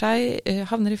 ruser seg,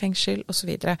 havner i fengsel og så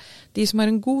videre. De som har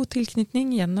en god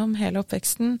tilknytning gjennom hele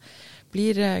oppveksten,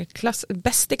 blir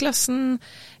best i klassen,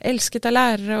 elsket av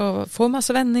lærere og får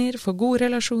masse venner, får gode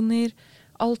relasjoner.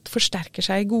 Alt forsterker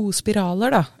seg i gode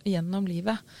spiraler da, gjennom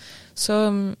livet. Så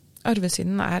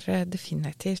arvesynden er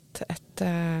definitivt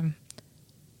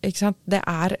ikke sant? Det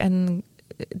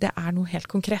er noe helt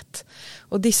konkret.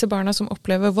 Og disse barna som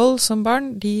opplever vold som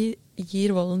barn, de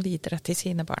gir volden videre til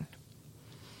sine barn.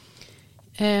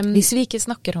 Hvis vi ikke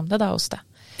snakker om det da hos det.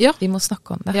 Ja. Vi må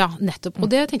snakke om det. Ja, nettopp. Og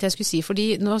det tenkte jeg skulle si,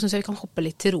 fordi nå synes jeg vi kan hoppe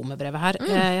litt til romerbrevet her.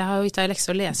 Jeg har jo gitt deg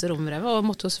lekser å lese romerbrevet, og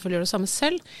måtte jo selvfølgelig gjøre det samme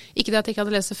selv. Ikke det at jeg ikke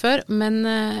hadde lest det før, men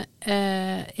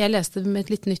jeg leste det med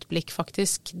et litt nytt blikk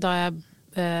faktisk, da jeg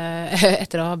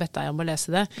etter å ha bedt deg om å lese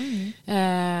det.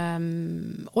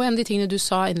 Og en av de tingene du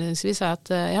sa innledningsvis er at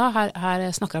her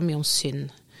snakker han mye om synd.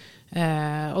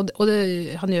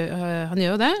 Han gjør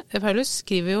jo det. Paulus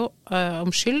skriver jo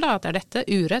om skyld da, at det er dette: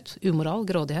 urett, umoral,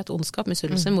 grådighet, ondskap,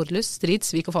 misunnelse, mordlyst, strid,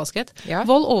 svik og falskhet. Ja.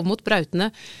 Vold, overmot, å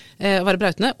være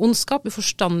brautende, ondskap,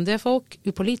 uforstandige folk,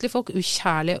 upålitelige folk,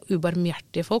 ukjærlige,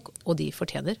 ubarmhjertige folk, og de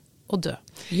fortjener å dø.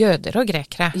 Jøder og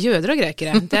grekere. Jøder og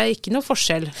grekere. Det er ikke noe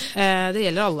forskjell. Det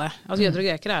gjelder alle. Altså, jøder og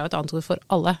grekere er jo et annet ord for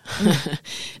alle.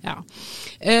 Ja.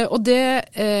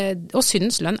 Og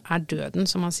syndens lønn er døden,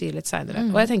 som han sier litt senere.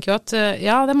 Og jeg tenker jo at, det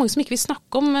er mange som ikke vil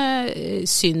snakke om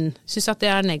synd. Synes at det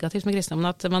er negativt med kristendommen,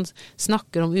 at man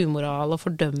snakker om umoral og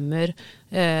fordømmer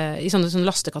i sånne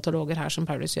lastekataloger her som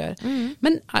Paulus gjør.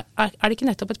 Men er det ikke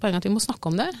nettopp et poeng at vi må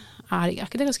snakke om det? Er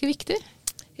ikke det ganske viktig?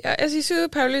 Ja, jeg synes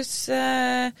jo Paulus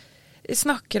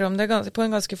snakker om det på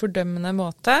en ganske fordømmende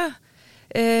måte.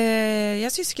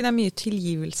 Jeg synes ikke det er mye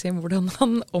tilgivelse i hvordan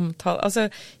han omtaler. Altså,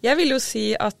 jeg vil jo si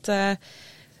at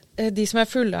de som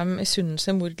er fulle av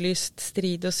misunnelse, mordlyst,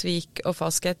 strid og svik og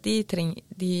falskhet,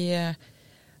 de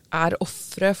er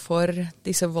ofre for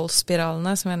disse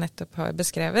voldsspiralene som jeg nettopp har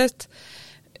beskrevet.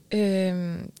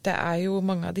 Det er jo,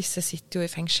 mange av disse sitter jo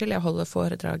i fengsel. Jeg holder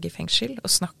foredrag i fengsel og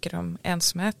snakker om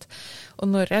ensomhet. Og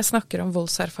når jeg snakker om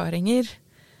voldserfaringer,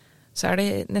 så det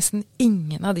nesten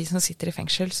ingen av de som sitter i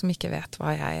fengsel som ikke vet hva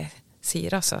jeg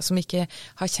sier, altså, som ikke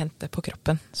har kjent det på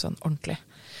kroppen, sånn ordentlig.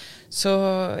 Så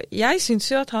jeg synes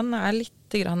jo at han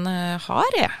litt grann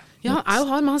hard, jeg. Ja, han jo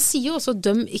hard, men han sier jo også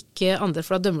døm ikke andre,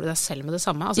 for da dømmer du deg selv med det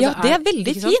samme. Altså, ja, det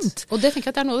veldig fint. Og det tenker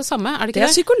jeg at det noe av det samme, det ikke det?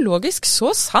 Det psykologisk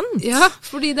så sant. Ja,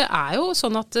 fordi det jo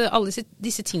sånn at alle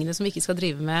disse tingene som vi ikke skal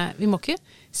drive med, vi må ikke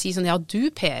si sånn, ja,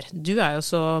 du Per, du jo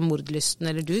så mordlysten,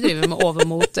 eller du driver med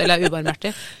overmot, eller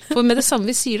ubarmhjertig. For med det samme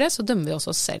vi sier det, så dømmer vi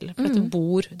også oss selv.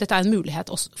 For dette en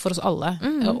mulighet for oss alle.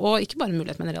 Og ikke bare en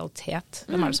mulighet, men en realitet.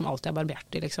 Hvem det som alltid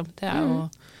barmhjertig, liksom? Det jo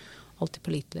alltid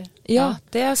pålitelig. Ja,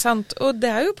 det sant. Og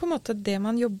det jo på en måte det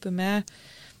man jobber med.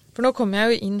 For nå kommer jeg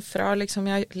jo inn fra, liksom,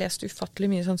 jeg har lest ufattelig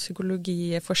mye sånn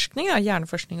psykologiforskning,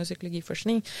 hjerneforskning og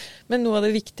psykologiforskning. Men noe av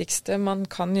det viktigste man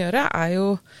kan gjøre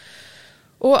jo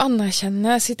å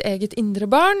anerkjenne sitt eget indre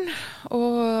barn,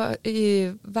 og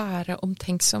være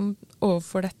omtenksom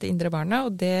overfor dette indre barnet.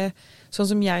 Og det, sånn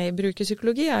som jeg bruker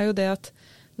psykologi, jo det at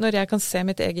når jeg kan se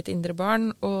mitt eget indre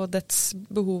barn og dets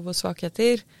behov og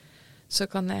svakheter, så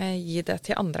kan jeg gi det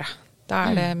til andre.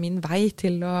 Da det min vei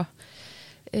til å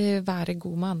være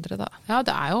god med andre, da. Ja,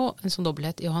 det jo en sånn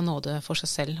dobbelthet i å ha nåde for seg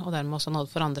selv, og dermed også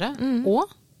nåde for andre, og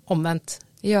omvendt.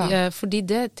 Ja. Fordi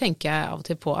det tenker jeg av og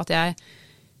til på, at jeg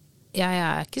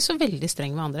ikke så veldig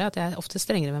streng med andre, at jeg ofte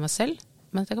strengere med meg selv,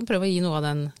 men at jeg kan prøve å gi noe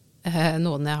av den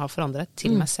nåden jeg har for andre,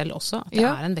 til meg selv også. At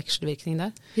det en vekselvirkning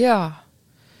der. Ja,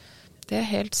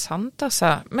 det helt sant,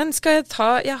 altså. Men skal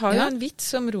jeg har jo en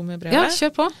vits om romerbrevet. Ja,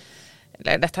 kjør på.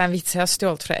 Dette en vits jeg har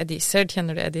stjålet fra Ed Izzard.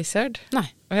 Kjenner du Ed Izzard? Nei.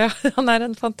 Ja, han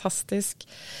en fantastisk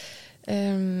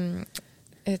han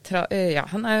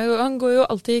går jo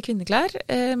alltid i kvinneklær,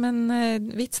 men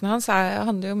vitsene hans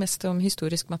handler jo mest om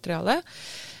historisk materiale.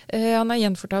 Han har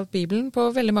gjenfortalt Bibelen på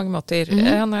veldig mange måter.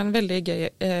 Han en veldig gøy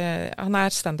han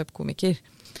stand-up-komiker.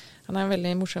 Han en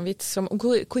veldig morsom vits om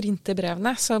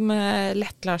Korinterbrevene, som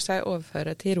lett lar seg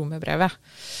overføre til romerbrevet.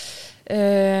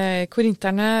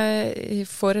 Korinterne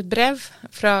får et brev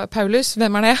fra Paulus.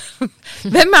 Hvem det?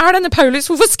 Hvem denne Paulus?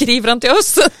 Hvorfor skriver han til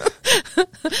oss?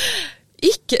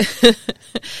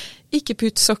 Ikke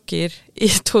putt sokker i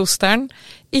toasteren.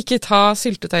 Ikke ta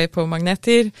syltetøy på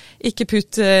magneter. Ikke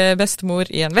putt bestemor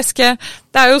i en veske.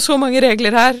 Det jo så mange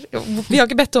regler her. Vi har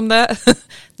ikke bedt om det.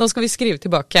 Nå skal vi skrive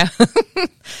tilbake.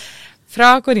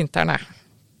 Fra korinterne.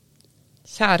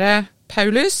 Kjære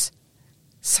Paulus,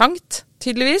 sankt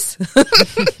tydeligvis.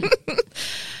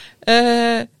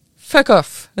 Fuck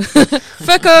off.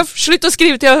 Fuck off, slutt å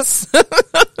skrive til oss.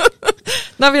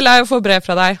 Da vil jeg jo få brev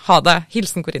fra deg. Ha det.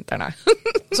 Hilsen korinterne.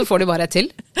 Så får de bare et til?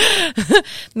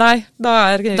 Nei, da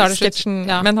sketsjen.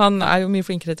 Ja. Men han jo mye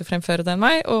flinkere til å fremføre det enn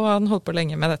meg, og han holdt på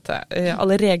lenge med dette.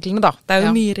 Alle reglene da. Det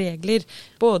jo mye regler,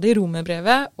 både i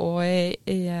romerbrevet og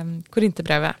i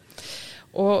korinterbrevet.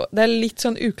 Og det litt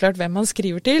sånn uklart hvem han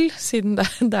skriver til, siden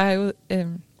det jo...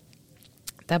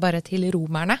 Det bare til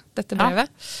romerne, dette brevet.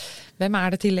 Ja. Hvem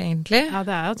det til egentlig? Ja,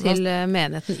 det jo til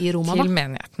menigheten i Roma, da. Til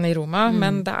menigheten i Roma,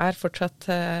 men det fortsatt...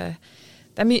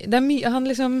 Det mye... Han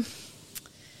liksom...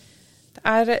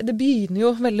 Det begynner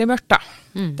jo veldig mørkt, da,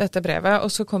 dette brevet.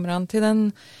 Og så kommer han til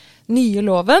den nye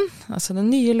loven. Altså, den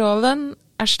nye loven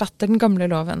erstatter den gamle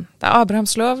loven. Det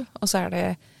Abrahams lov, og så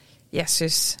det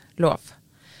Jesus lov.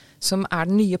 Som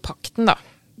den nye pakten, da.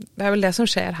 Det vel det som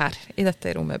skjer her, i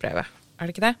dette romerbrevet. Det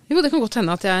ikke det? Jo, det kan godt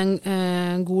hende at det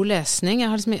en god lesning.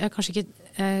 Jeg har kanskje ikke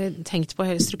tenkt på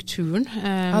hele strukturen.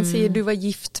 Han sier du var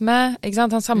gift med, ikke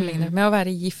sant? Han sammenligner med å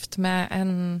være gift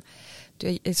med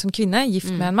som kvinne, gift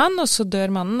med en mann, og så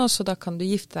dør mannen, og så da kan du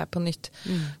gifte deg på nytt.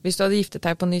 Hvis du hadde giftet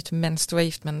deg på nytt mens du var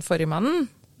gift med den forrige mannen,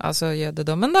 altså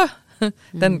jødedommen da,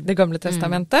 det gamle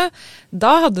testamentet,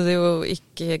 da hadde det jo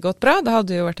ikke gått bra, da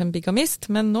hadde du jo vært en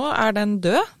bigamist, men nå den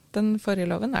død. Den forrige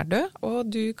loven død,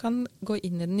 og du kan gå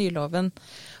inn i den nye loven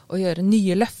og gjøre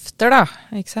nye løfter, da.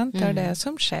 Ikke sant? Det det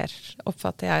som skjer,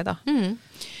 oppfatter jeg, da.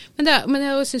 Men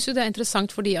jeg synes jo det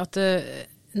interessant, fordi at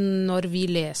når vi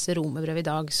leser romerbrevet i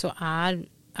dag, så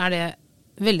det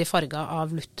veldig farget av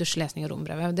Luthers lesning av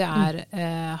romerbrevet. Det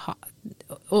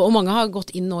og mange har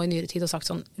gått inn nå i nyere tid og sagt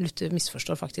sånn, Luther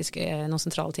misforstår faktisk noen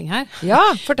sentrale ting her. Ja,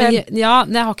 fortell. Jeg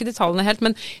har ikke detaljene helt,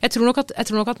 men jeg tror nok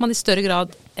at man i større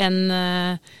grad enn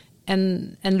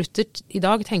Luther i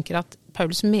dag tenker at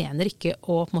Paulus mener ikke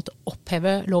å på en måte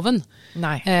oppheve loven.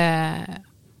 Nei.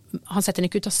 Han setter den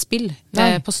ikke ut av spill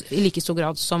i like stor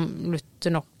grad som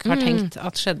Luther nok har tenkt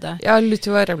at skjedde. Ja,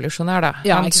 Luther var revolusjonær da.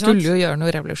 Ja, han skulle jo gjøre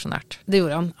noe revolusjonært. Det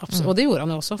gjorde han, absolutt. Og det gjorde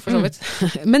han jo også, for så vidt.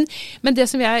 Men det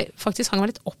som jeg faktisk hang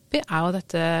meg litt opp i, jo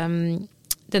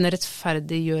denne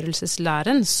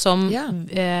rettferdiggjørelseslæren som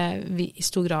vi i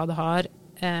stor grad har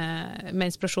med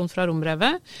inspirasjon fra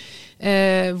rombrevet,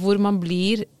 hvor man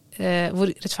blir, hvor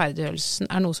rettferdiggjørelsen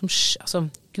noe som, altså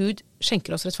Gud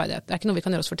skjenker oss rettferdighet. Det ikke noe vi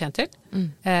kan gjøre oss fortjent til.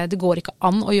 Det går ikke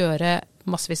an å gjøre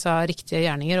massevis av riktige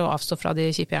gjerninger og avstå fra de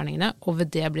kjipe gjerningene, og ved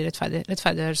det blir rettferdig.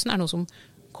 Rettferdiggjørelsen noe som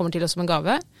kommer til oss som en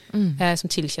gave,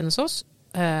 som tilkjennes oss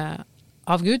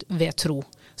av Gud ved tro.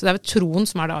 Så det ved troen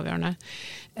som det avgjørende.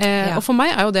 Og for meg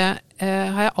jo det,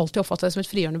 har jeg alltid oppfattet det som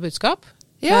et frigjørende budskap,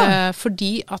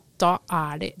 fordi at da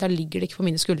ligger det ikke på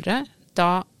mine skuldre,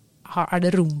 da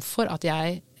det rom for at jeg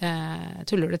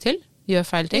tuller det til, gjør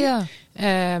feil ting,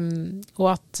 og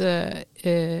at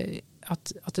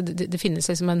det finnes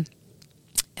liksom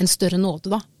en større nåde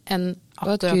da, enn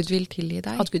at Gud vil tilgi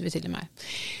deg. At Gud vil tilgi meg.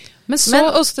 Men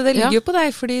også det ligger jo på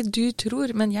deg, fordi du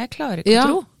tror, men jeg klarer ikke å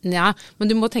tro. Ja, men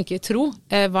du må tenke tro.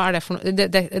 Hva det for noe?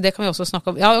 Det kan vi også snakke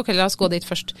om. Ja, ok, la oss gå dit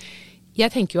først. Jeg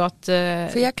tenker jo at...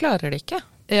 For jeg klarer det ikke.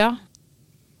 Ja.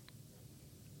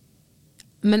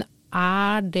 Men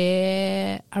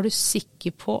du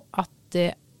sikker på at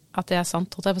det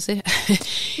sant, holdt jeg på å si?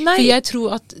 Nei. For jeg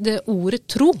tror at det ordet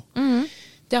tro,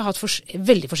 det har hatt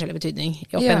veldig forskjellig betydning i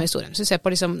opp gjennom historien. Så se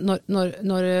på liksom,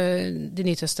 når de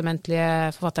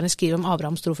nytestamentlige forfatterne skriver om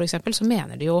Abrahams tro for eksempel, så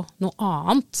mener de jo noe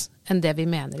annet enn det vi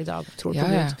mener i dag, tror på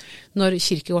Gud. Når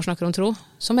Kierkegaard snakker om tro,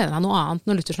 så mener han noe annet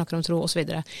når Luther snakker om tro, og så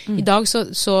videre. I dag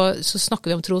så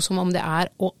snakker vi om tro som om det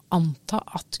å anta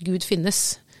at Gud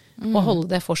finnes, og holde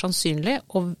det for sannsynlig,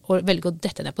 og velge å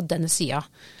dette ned på denne siden.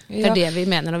 Det det vi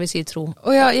mener når vi sier tro.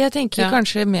 Og jeg tenker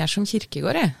kanskje mer som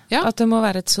Kierkegaard, at det må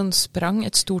være et sånn sprang,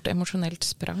 et stort emosjonelt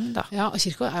sprang, da. Ja, og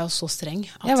Kierkegaard jo så streng,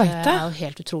 at jeg vet det. Jo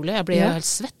helt utrolig. Jeg blir jo helt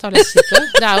svett av å lese Kierkegaard.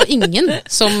 Det jo ingen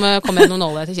som kommer gjennom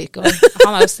nålet til Kierkegaard.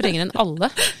 Han jo strengere enn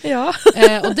alle. Ja.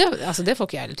 Og det får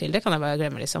ikke jeg heller til, det kan jeg bare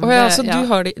glemme, liksom. Så du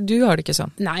har det ikke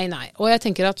sånn? Nei. Og jeg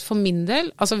tenker at for min del,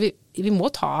 altså vi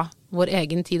må ta vår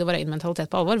egen tid og vår egen mentalitet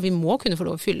på alvor. Vi må kunne få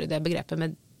lov å fylle det begrepet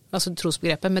altså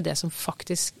trosbegrepet med det som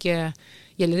faktisk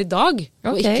gjelder i dag,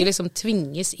 og ikke liksom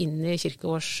tvinges inn i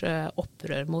Kierkegaards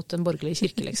opprør mot den borgerlige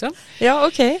kirke, liksom. Ja,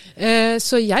 ok.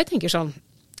 Så jeg tenker sånn,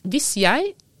 hvis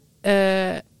jeg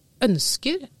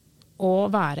ønsker å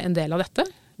være en del av dette,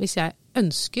 hvis jeg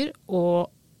ønsker å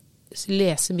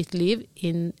lese mitt liv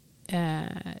inn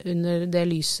under det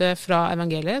lyset fra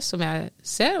evangeliet som jeg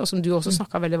ser, og som du også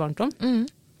snakket veldig varmt om,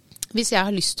 hvis jeg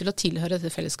har lyst til å tilhøre dette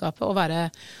fellesskapet og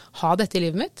ha dette i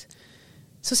livet mitt,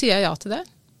 så sier jeg ja til det.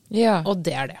 Ja. Og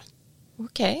det det.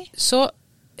 Ok. Så,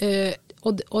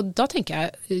 og da tenker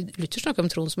jeg, Luther snakker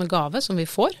om troen som en gave som vi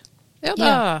får. Ja,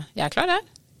 jeg er klar det.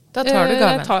 Da tar du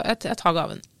gaven. Jeg tar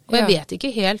gaven. Og jeg vet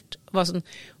ikke helt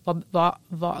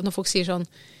når folk sier sånn,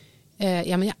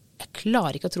 men jeg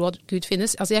klarer ikke å tro at Gud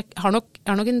finnes. Altså jeg har nok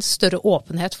en større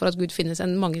åpenhet for at Gud finnes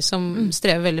enn mange som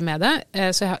strever veldig med det.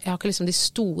 Så jeg har ikke liksom de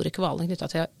store kvalene knyttet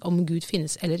til om Gud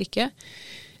finnes eller ikke.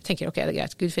 Jeg tenker, ok, det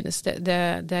greit, Gud finnes,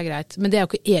 det greit. Men det jo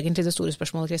ikke egentlig det store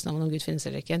spørsmålet i kristendommen om Gud finnes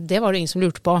eller ikke. Det var det ingen som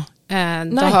lurte på.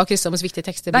 Da har kristendommens viktige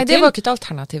tekster blitt til. Nei, det var ikke et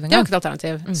alternativ engang. Det var ikke et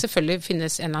alternativ. Selvfølgelig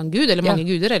finnes en eller annen Gud, eller mange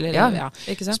guder. Eller,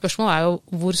 spørsmålet jo,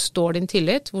 hvor står din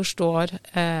tillit? Hvor står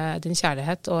din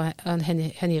kjærlighet og en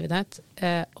hengivenhet?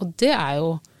 Og det jo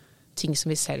ting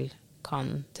som vi selv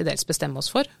kan til dels bestemme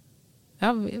oss for. Ja,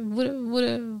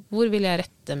 hvor vil jeg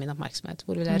rette min oppmerksomhet?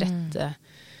 Hvor vil jeg rette...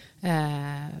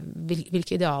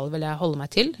 hvilke idealer vil jeg holde meg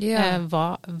til?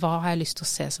 Hva har jeg lyst til å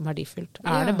se som verdifullt?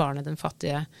 Det barnet, den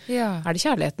fattige? Det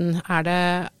kjærligheten? Det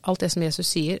alt det som Jesus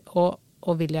sier?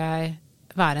 Og vil jeg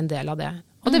være en del av det?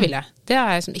 Og det vil jeg. Det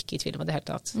jeg som ikke i tvil om det hele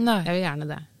tatt. Nei. Jeg vil gjerne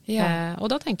det. Og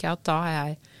da tenker jeg at da har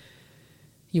jeg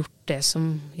gjort det som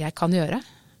jeg kan gjøre.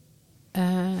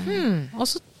 Og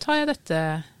så tar jeg dette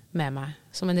med meg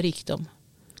som en rikdom.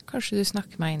 Kanskje du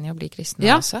snakker meg inn i å bli kristen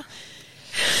også?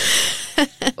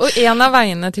 Og en av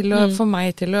veiene til for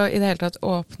meg til å i det hele tatt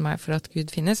åpne meg for at Gud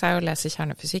finnes, å lese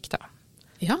kjernefysikk da.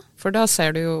 Ja. For da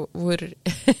ser du jo hvor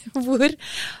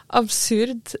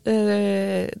absurd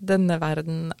denne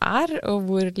verden og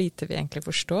hvor lite vi egentlig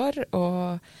forstår.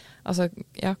 Og altså,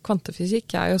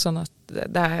 kvantefysikk jo sånn at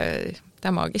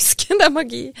det magisk. Det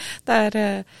magi.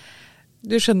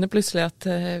 Du skjønner plutselig at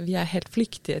vi helt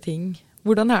flyktige ting.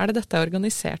 Hvordan det dette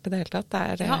organisert i det hele tatt?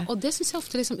 Ja, og det synes jeg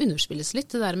ofte liksom underspilles litt,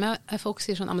 det der med at folk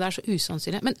sier sånn, men det så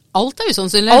usannsynlig. Men alt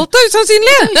usannsynlig! Alt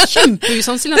usannsynlig! Det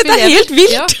kjempeusannsynlig. Dette helt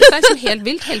vilt! Ja, det liksom helt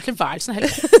vilt. Hele tilværelsen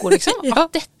helt koko, liksom.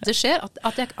 At dette skjer,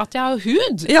 at jeg har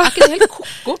hud. Ja. Ikke det helt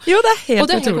koko? Jo, det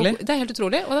helt utrolig. Det helt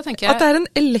utrolig, og da tenker jeg... At det en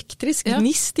elektrisk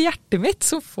gnist i hjertet mitt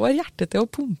som får hjertet til å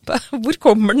pumpe. Hvor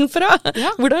kommer den fra?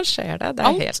 Ja. Hvordan skjer det?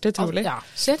 Det helt utrolig. Ja,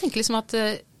 så jeg tenker liksom at...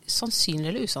 sannsynlig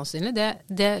eller usannsynlig,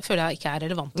 det føler jeg ikke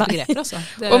relevante begreper, altså.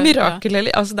 Og mirakel,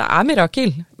 altså det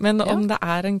mirakel, men om det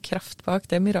en kraft bak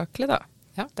det mirakelet da.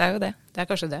 Ja, det er jo det. Det er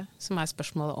kanskje det som er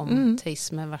spørsmålet om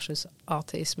teisme versus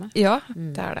ateisme. Ja,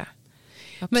 det er det.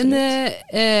 Absolutt.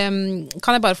 Men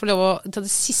kan jeg bare få lov å ta det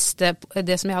siste,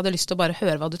 det som jeg hadde lyst til å bare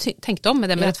høre hva du tenkte om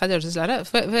med det med rettferdiggjørelseslære?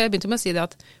 For jeg begynte med å si det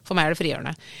at for meg er det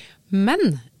frigjørende.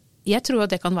 Men jeg tror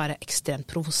at det kan være ekstremt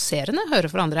provoserende å høre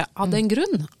for andre av den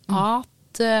grunn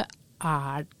at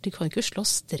de kan ikke slå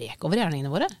strek over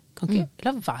gjerningene våre. Kan ikke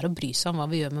la være å bry seg om hva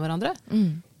vi gjør med hverandre.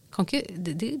 Kan ikke,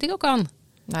 det går ikke an.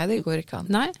 Nei, det går ikke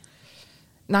an.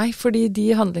 Nei, fordi de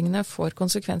handlingene får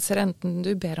konsekvenser enten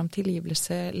du ber om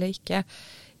tilgivelse eller ikke.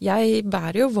 Jeg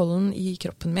bærer jo volden i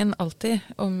kroppen min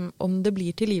alltid. Om det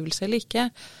blir tilgivelse eller ikke,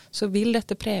 så vil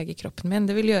dette prege kroppen min.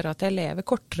 Det vil gjøre at jeg lever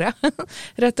kortere,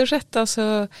 rett og slett.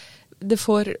 Altså, det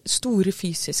får store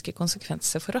fysiske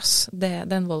konsekvenser for oss,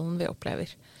 den volden vi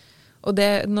opplever. Og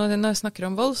når jeg snakker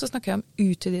om vold, så snakker jeg om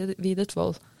utvidet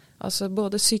vold. Altså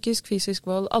både psykisk, fysisk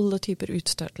vold, alle typer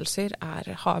utstøtelser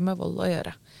har med vold å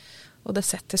gjøre. Og det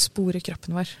setter spor i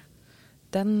kroppen vår.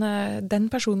 Den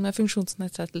personen med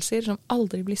funksjonsnedsettelser som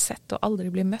aldri blir sett og aldri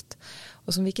blir møtt,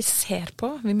 og som vi ikke ser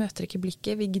på, vi møter ikke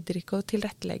blikket, vi gidder ikke å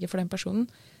tilrettelegge for den personen,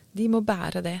 de må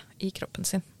bære det i kroppen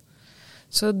sin.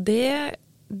 Så det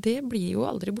blir jo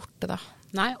aldri borte da.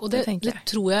 Nei, og det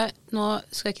tror jeg, nå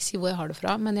skal jeg ikke si hvor jeg har det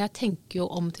fra, men jeg tenker jo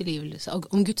om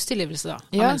Guds tilgivelse da,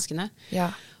 av menneskene.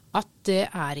 Ja. At det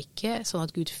er ikke sånn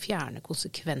at Gud fjerner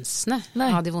konsekvensene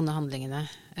av de vonde handlingene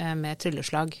med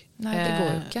trylleslag. Nei, det går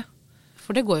jo ikke.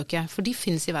 For det går jo ikke, for de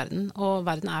finnes i verden, og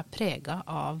verden er preget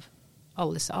av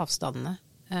alle disse avstandene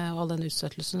og all den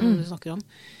utstøttelsen du snakker om.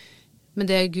 Men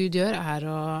det Gud gjør er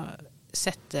å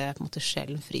sette på en måte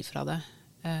sjelen fri fra det,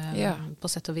 på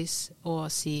sett og vis, og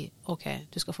si, ok,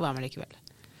 du skal få være med likevel.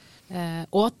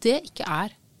 Og at det ikke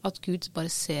er at Gud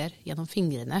bare ser gjennom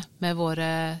fingrene med våre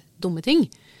dumme ting,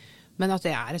 men at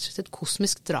det er et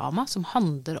kosmisk drama som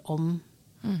handler om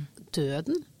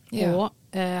døden. Og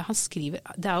han skriver,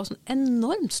 det er jo sånn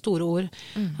enormt store ord.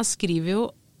 Han skriver jo,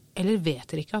 eller vet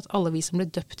dere ikke, at alle vi som ble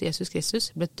døpt i Jesus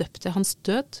Kristus, ble døpt til hans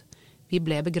død. Vi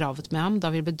ble begravet med ham da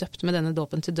vi ble døpt med denne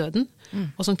dåpen til døden.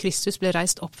 Og som Kristus ble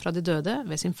reist opp fra de døde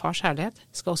ved sin fars herlighet,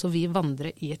 skal også vi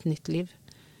vandre i et nytt liv.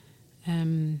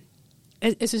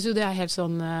 Jeg synes jo det er helt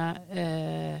sånn,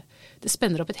 det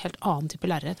spenner opp et helt annet type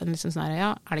lerret enn liksom sånn her,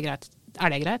 ja, er det greit? Er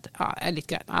det greit? Ja, litt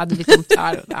greit. Ja, det er litt dumt.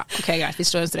 Ja, ok, greit, vi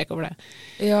slår en strek over det.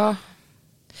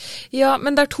 Ja,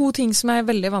 men det er to ting som er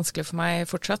veldig vanskelig for meg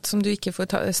fortsatt, som du ikke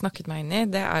får snakket meg inn i.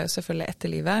 Det er jo selvfølgelig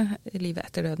etterlivet, livet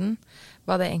etter døden,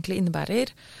 hva det egentlig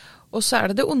innebærer. Og så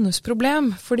er det ondes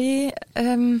problem, fordi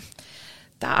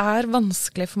det er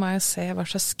vanskelig for meg å se hva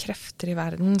slags krefter i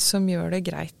verden som gjør det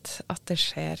greit at det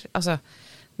skjer. Altså,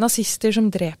 nazister som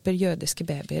dreper jødiske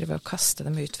babyer ved å kaste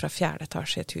dem ut fra 4.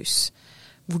 etasje i et hus.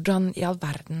 Hvordan i all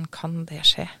verden kan det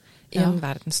skje i en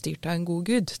verden styrt av en god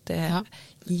Gud? Det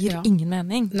gir ingen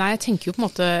mening. Nei, jeg tenker jo på en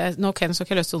måte, nå skal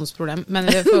ikke løse ondets problem, men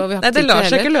vi har Nei, det lar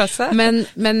seg ikke løse. Men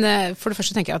for det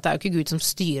første tenker jeg at det er jo ikke Gud som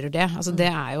styrer det. Altså det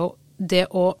er jo det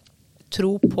å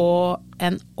tro på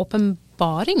en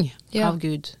åpenbaring av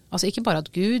Gud. Altså ikke bare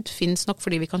at Gud finnes nok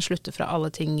fordi vi kan slutte fra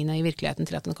alle tingene i virkeligheten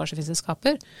til at den kanskje finnes en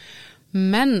skaper,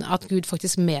 men at Gud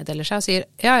faktisk meddeler seg og sier,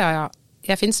 ja,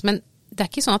 jeg finnes, men det er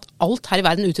ikke sånn at alt her i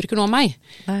verden uttrykker noe om meg.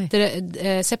 Dere,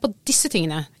 se på disse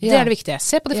tingene. Det er det viktige.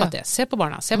 Se på de fattige. Se på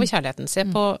barna. Se på kjærligheten. Se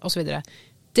på og så videre.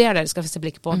 Det er det dere skal feste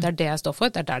blikk på. Det er det jeg står for.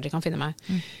 Det er der dere kan finne meg.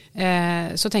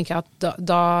 Så tenker jeg at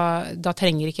da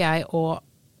trenger ikke jeg å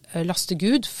laste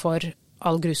Gud for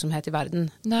all grusomhet i verden.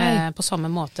 På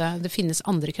samme måte. Det finnes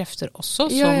andre krefter også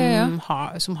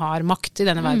som har makt i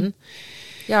denne verden.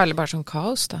 Ja, eller bare sånn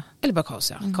kaos da. Eller bare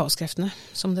kaos, Kaoskreftene,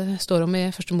 som det står om i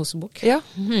Første Mosebok. Ja.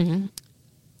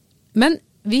 Men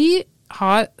vi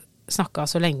har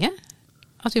snakket så lenge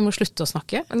at vi må slutte å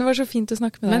snakke. Men det var så fint å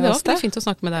snakke med deg. Men det var også fint å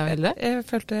snakke med deg, Elde. Jeg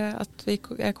følte at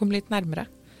jeg kom litt nærmere.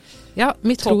 Ja,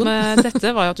 mitt håp med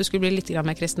dette var jo at du skulle bli litt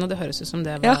mer kristen, og det høres ut som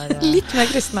det var... Ja, litt mer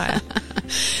kristen er jeg.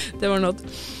 Det var nådd.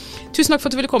 Tusen takk for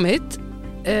at du ville komme hit.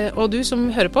 Og du som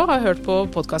hører på, har hørt på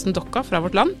podcasten Dokka fra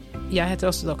vårt land. Jeg heter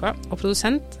Åste Dokka, og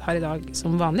produsent har i dag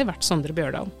som vanlig vært Sondre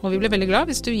Bjørdal. Og vi blir veldig glad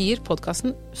hvis du gir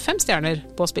podcasten 5 stjerner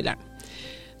på spilleren.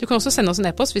 Du kan også sende oss en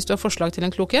e-post hvis du har forslag til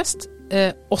en klok gjest,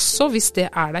 også hvis det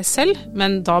er deg selv,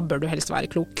 men da bør du helst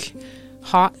være klok.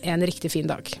 Ha en riktig fin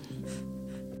dag.